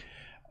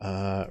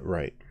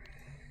 Right.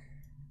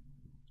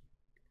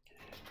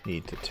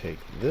 Need to take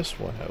this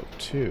one out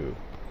too.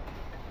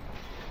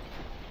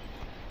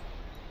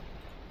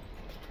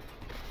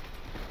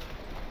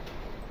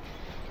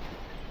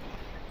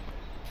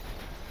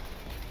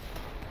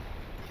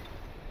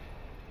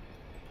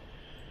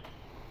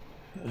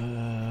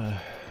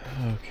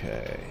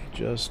 Okay,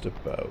 just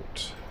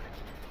about.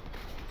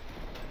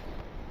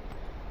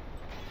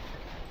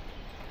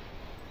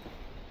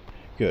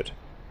 Good.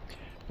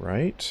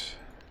 Right.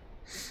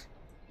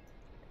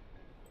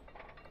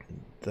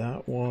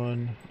 That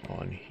one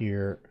on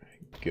here.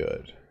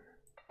 Good.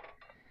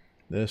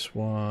 This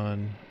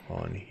one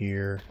on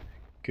here.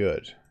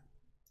 Good.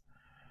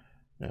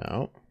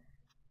 Now,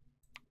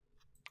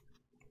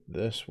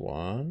 this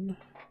one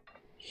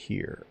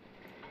here.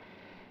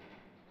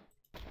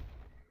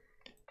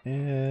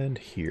 And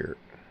here.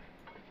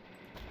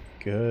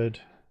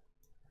 Good.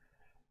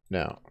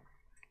 Now,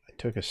 I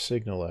took a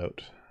signal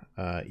out.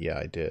 Yeah,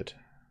 I did.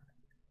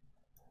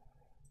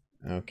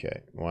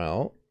 Okay,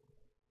 well,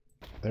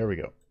 there we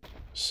go.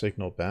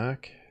 Signal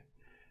back.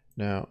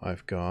 Now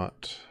I've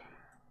got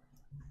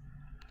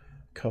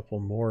a couple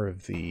more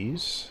of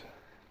these.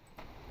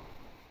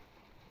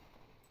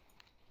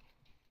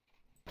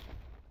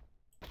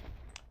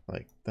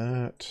 Like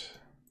that.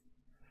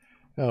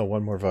 Oh,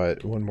 one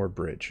more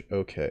bridge.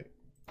 Okay.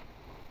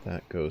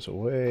 That goes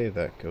away,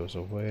 that goes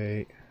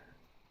away.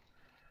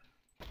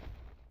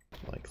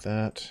 Like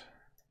that.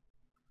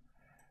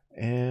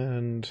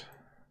 And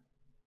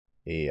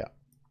yeah.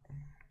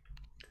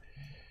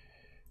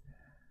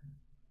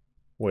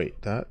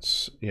 Wait,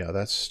 that's... yeah,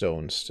 that's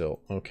stone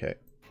still. Okay.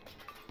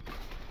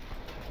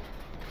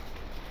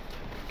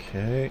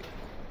 Okay.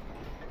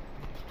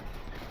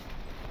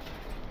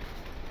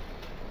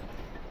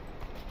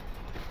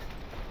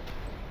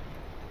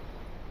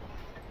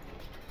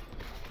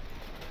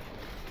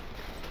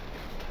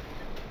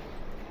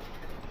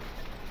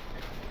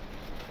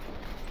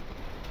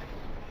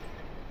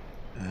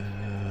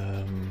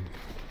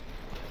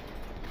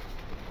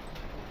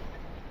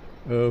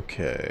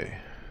 Okay.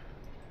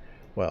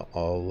 Well,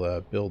 I'll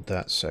build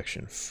that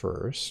section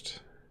first.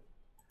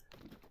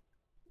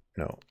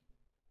 No.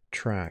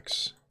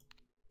 Tracks.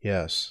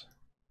 Yes.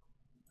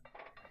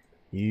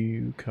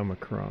 You come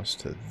across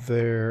to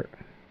there.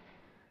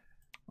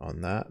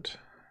 On that.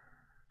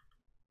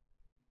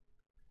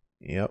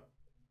 Yep.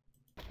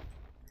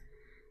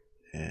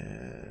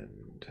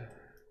 And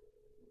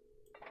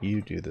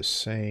you do the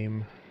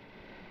same.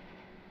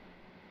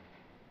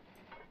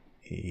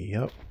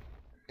 Yep.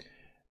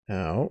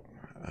 Now,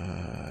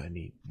 I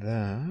need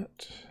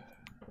that.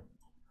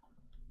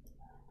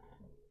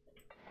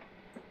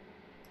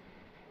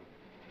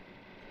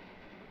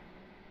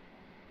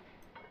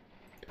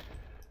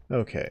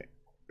 Okay,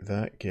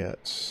 that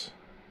gets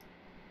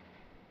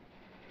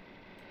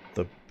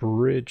the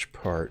bridge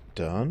part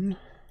done.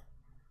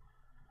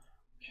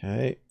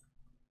 Okay.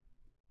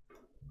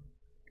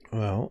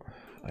 Well,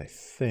 I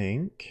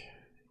think,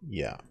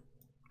 yeah.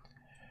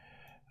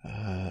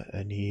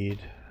 I need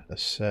a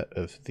set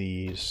of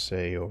these,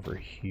 say, over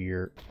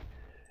here.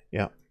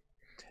 Yeah.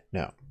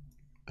 Now,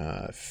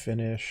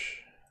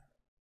 finish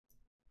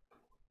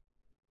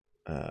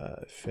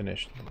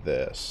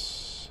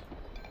this.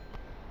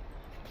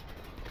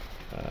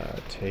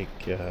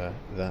 Take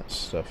that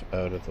stuff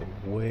out of the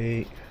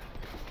way.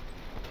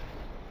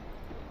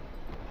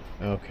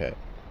 Okay.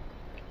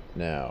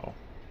 Now,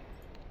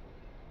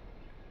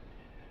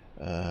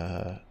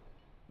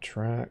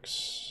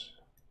 tracks.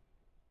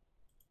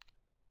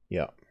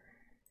 Yeah.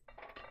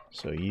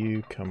 So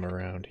you come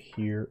around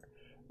here.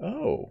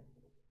 Oh.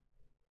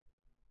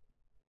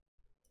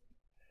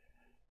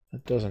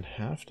 That doesn't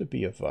have to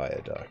be a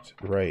viaduct.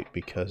 Right,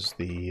 because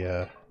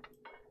the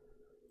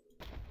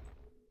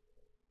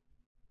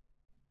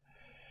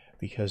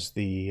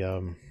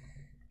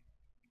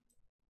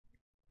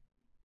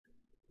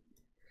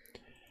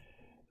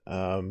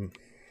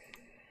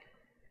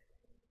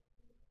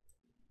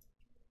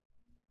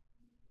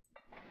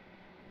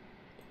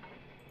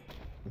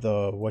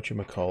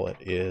whatchamacallit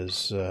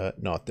is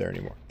not there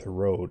anymore. The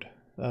road.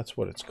 That's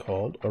what it's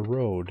called. A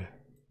road.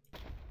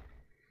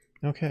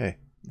 Okay.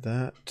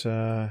 That,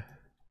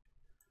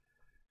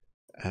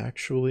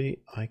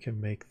 actually, I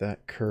can make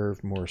that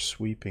curve more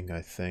sweeping,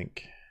 I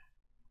think.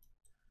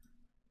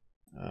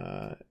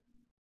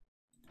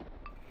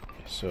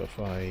 So if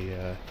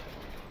I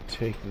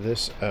take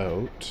this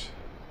out...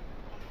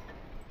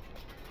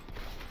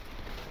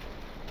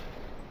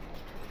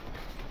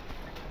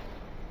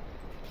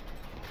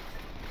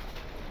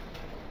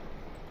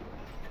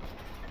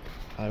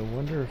 I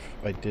wonder if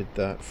I did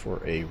that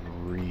for a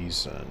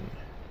reason.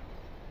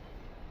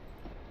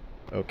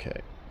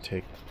 Okay,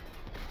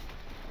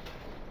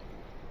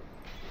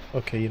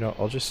 okay, you know,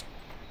 I'll just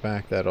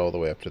back that all the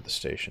way up to the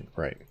station.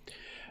 Right.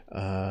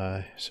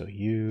 So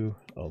you,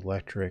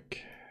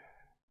 electric,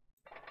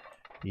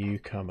 you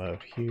come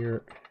out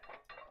here,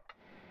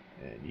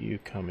 and you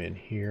come in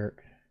here.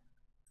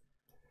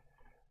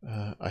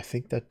 I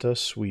think that does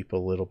sweep a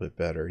little bit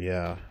better,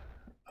 yeah.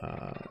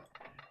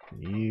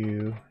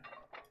 You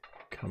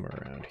come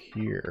around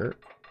here.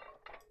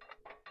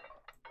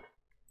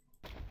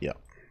 Yep.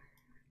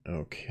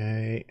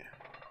 Okay.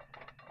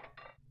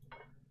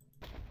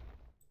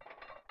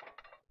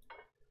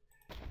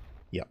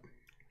 Yep.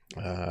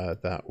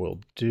 That will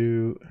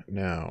do.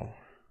 Now,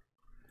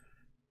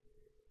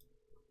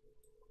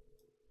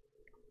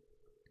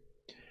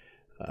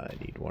 I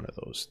need one of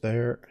those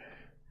there.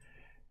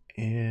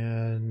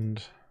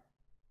 And...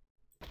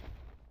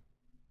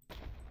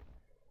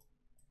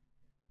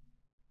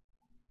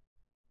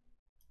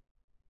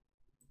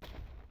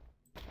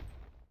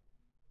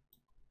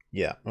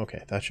 yeah,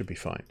 okay, that should be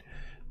fine.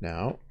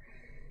 Now,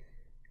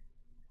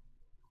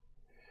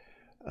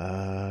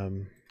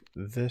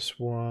 this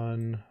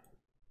one,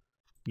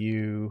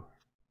 you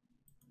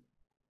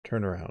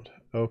turn around.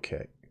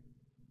 Okay.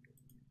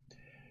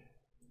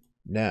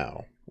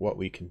 Now, what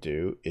we can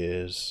do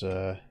is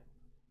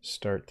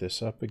start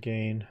this up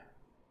again.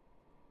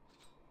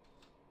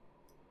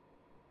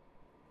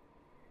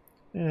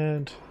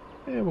 And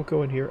we'll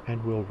go in here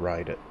and we'll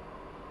ride it.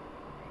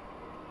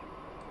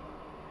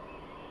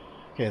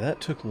 Okay,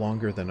 that took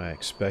longer than I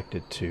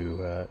expected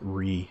to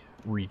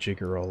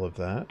rejigger all of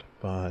that,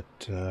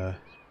 but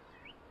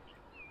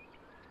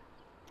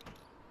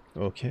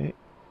okay.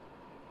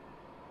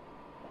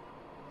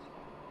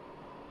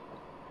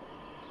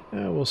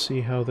 We'll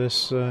see how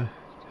this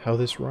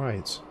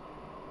rides.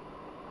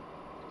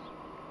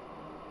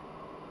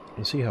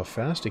 We'll see how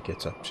fast it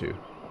gets up to.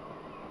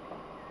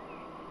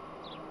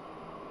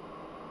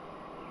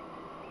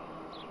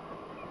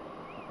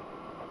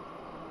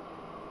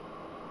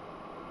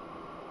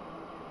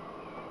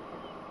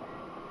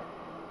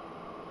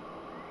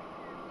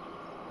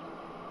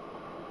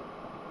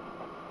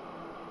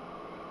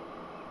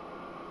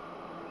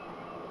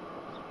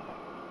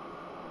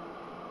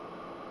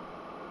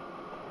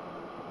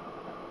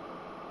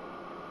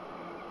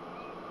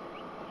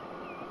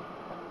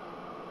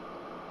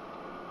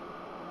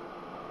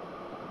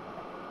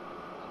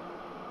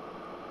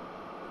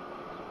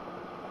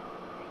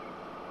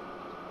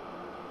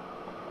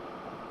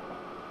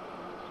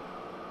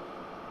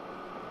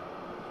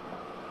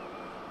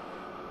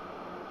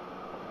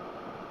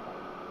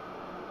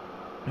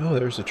 Oh,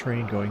 there's a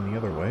train going the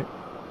other way.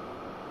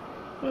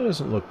 That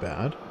doesn't look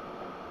bad.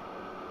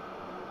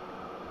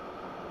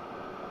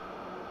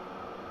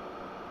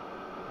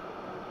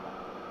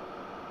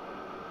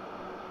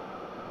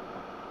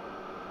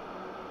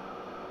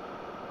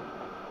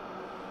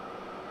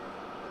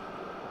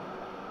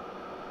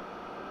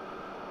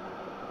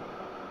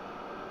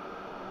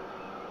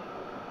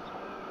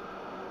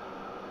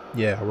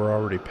 Yeah, we're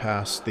already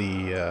past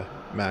the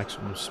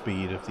maximum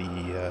speed of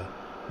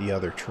the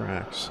other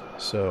tracks,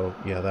 so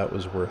yeah, that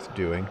was worth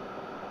doing.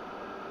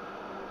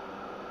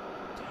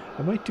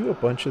 I might do a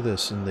bunch of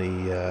this in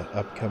the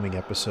upcoming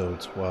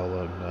episodes while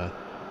I'm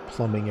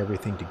plumbing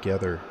everything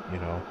together, you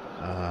know.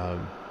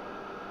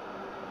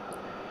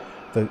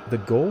 The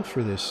goal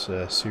for this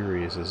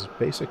series is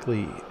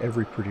basically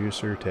every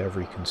producer to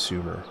every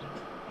consumer.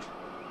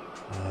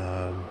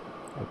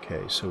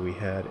 Okay, so we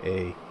had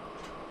a...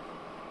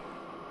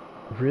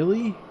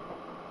 Really?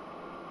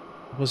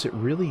 Was it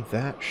really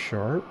that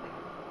sharp?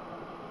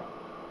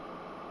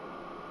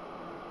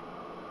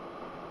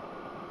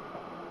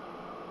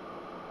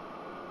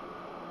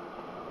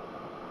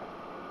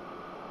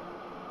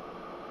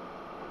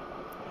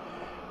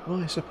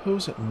 Well, I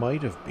suppose it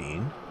might have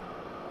been.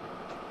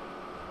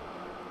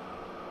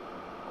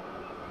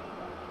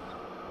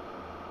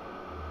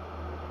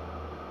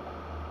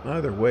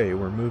 Either way,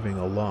 we're moving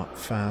a lot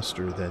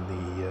faster than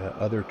the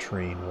other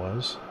train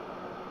was.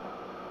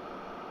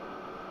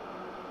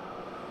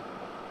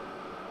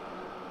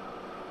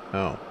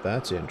 Oh,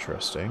 that's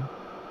interesting.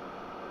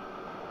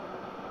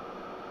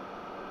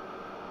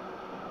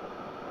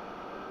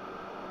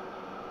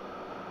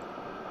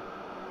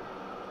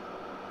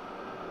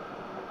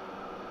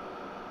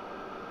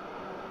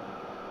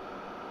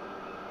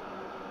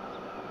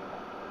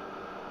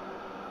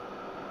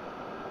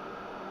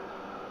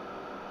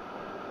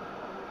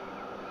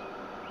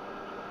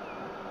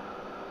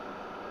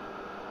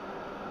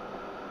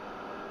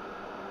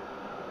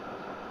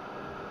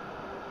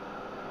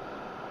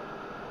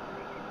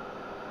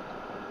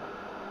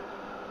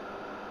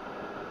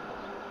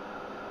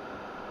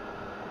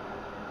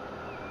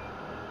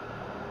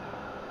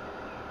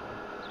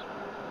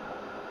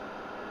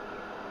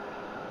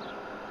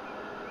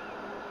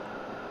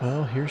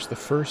 Well, here's the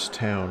first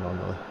town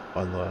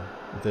on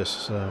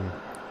this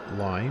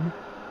line.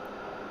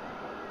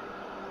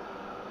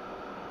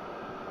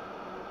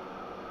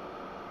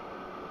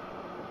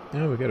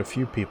 Now we got a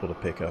few people to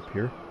pick up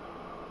here.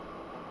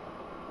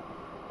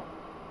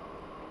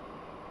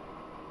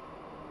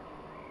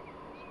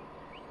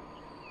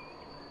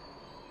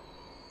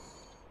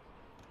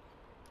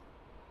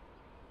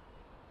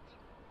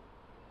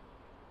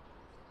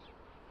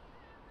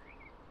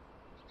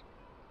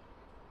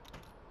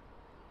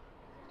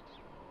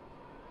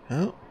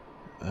 Well,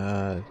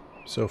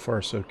 so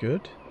far so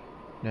good.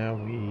 Now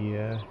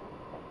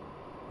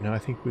now I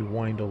think we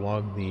wind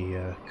along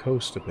the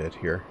coast a bit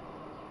here.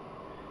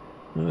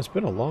 Well, it's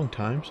been a long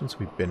time since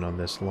we've been on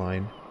this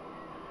line.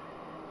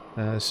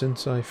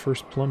 Since I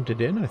first plumbed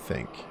it in, I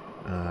think.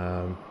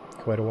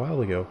 Quite a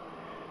while ago.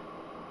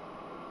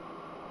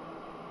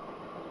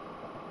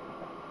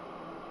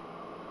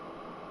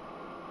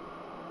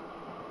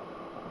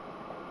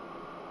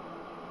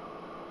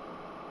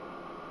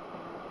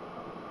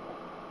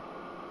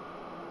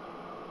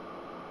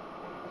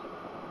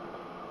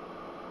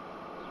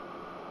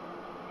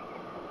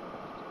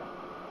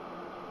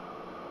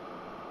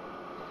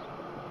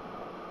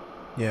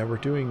 Yeah, we're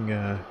doing,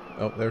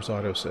 oh, there's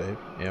autosave.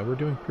 Yeah, we're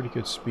doing pretty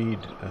good speed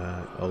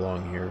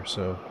along here,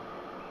 so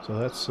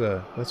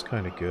that's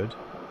kind of good.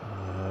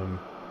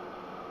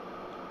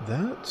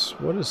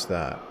 What is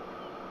that?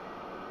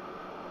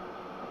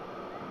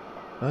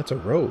 That's a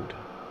road.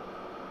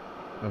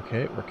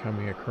 Okay, we're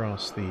coming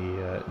across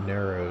the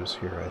Narrows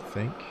here, I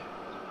think.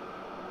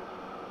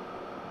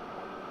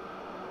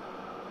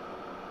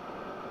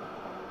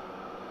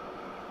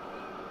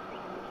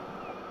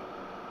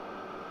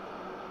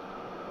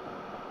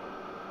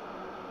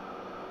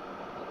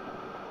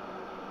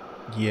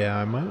 Yeah,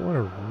 I might want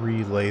to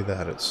relay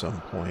that at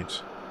some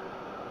point.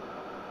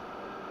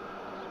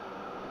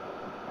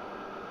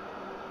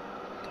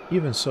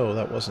 Even so,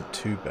 that wasn't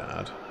too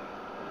bad.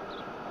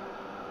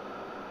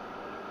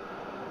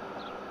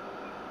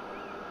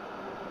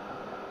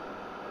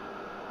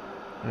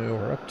 Now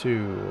we're up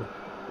to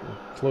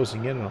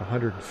closing in on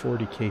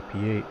 140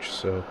 kph,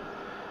 so,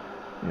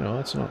 you know,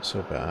 that's not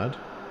so bad,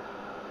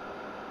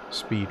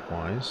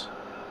 speed-wise.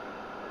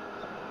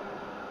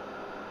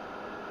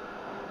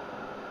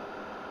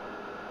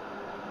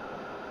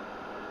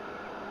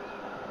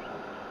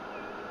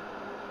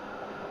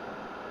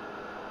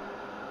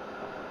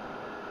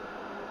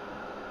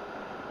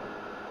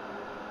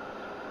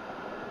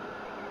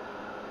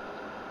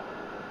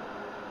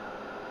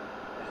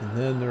 And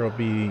then there'll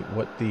be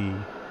what the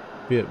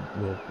bit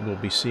we'll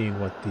be seeing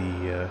what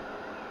the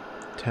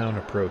town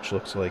approach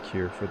looks like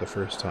here for the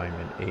first time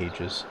in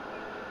ages.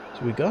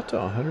 So we got to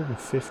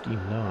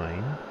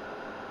 159.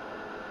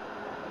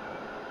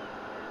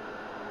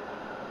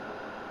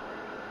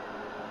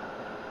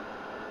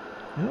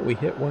 Yeah, we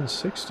hit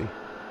 160.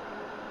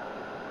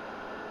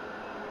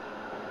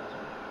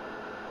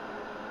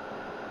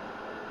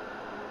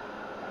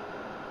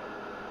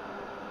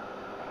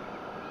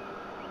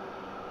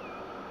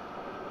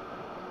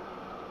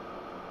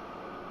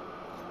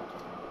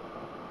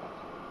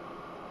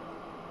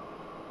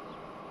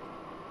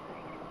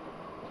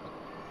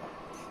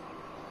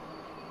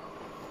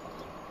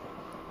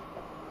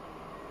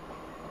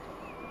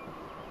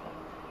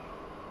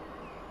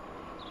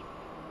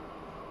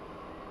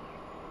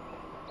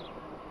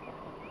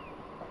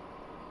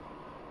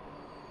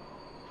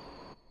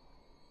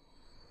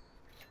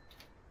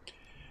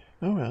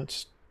 Oh, well,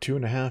 it's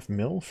 2.5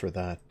 mil for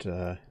that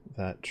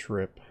that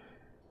trip.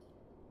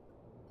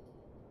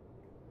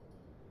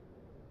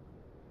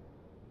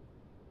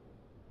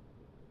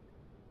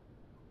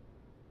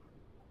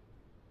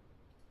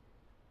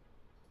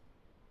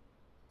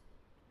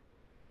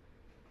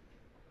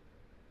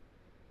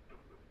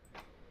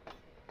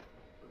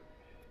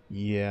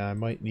 Yeah, I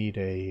might need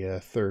a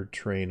third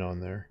train on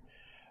there.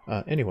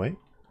 Anyway,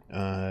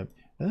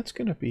 that's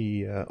going to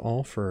be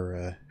all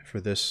for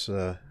this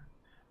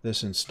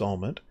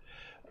installment.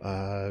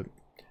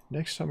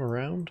 Next time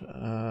around,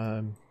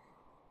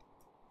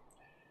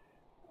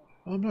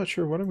 I'm not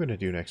sure what I'm going to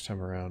do next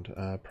time around.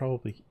 I'll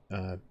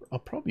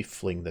probably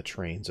fling the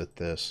trains at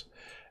this,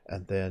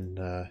 and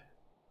then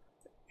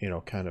you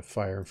know, kind of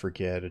fire and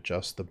forget,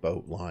 adjust the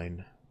boat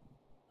line.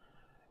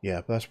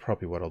 Yeah, that's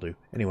probably what I'll do.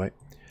 Anyway,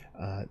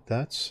 uh,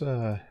 that's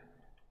uh,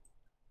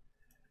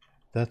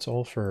 that's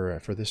all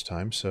for this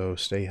time. So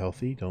stay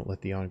healthy. Don't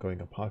let the ongoing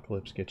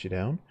apocalypse get you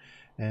down,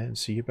 and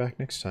see you back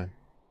next time.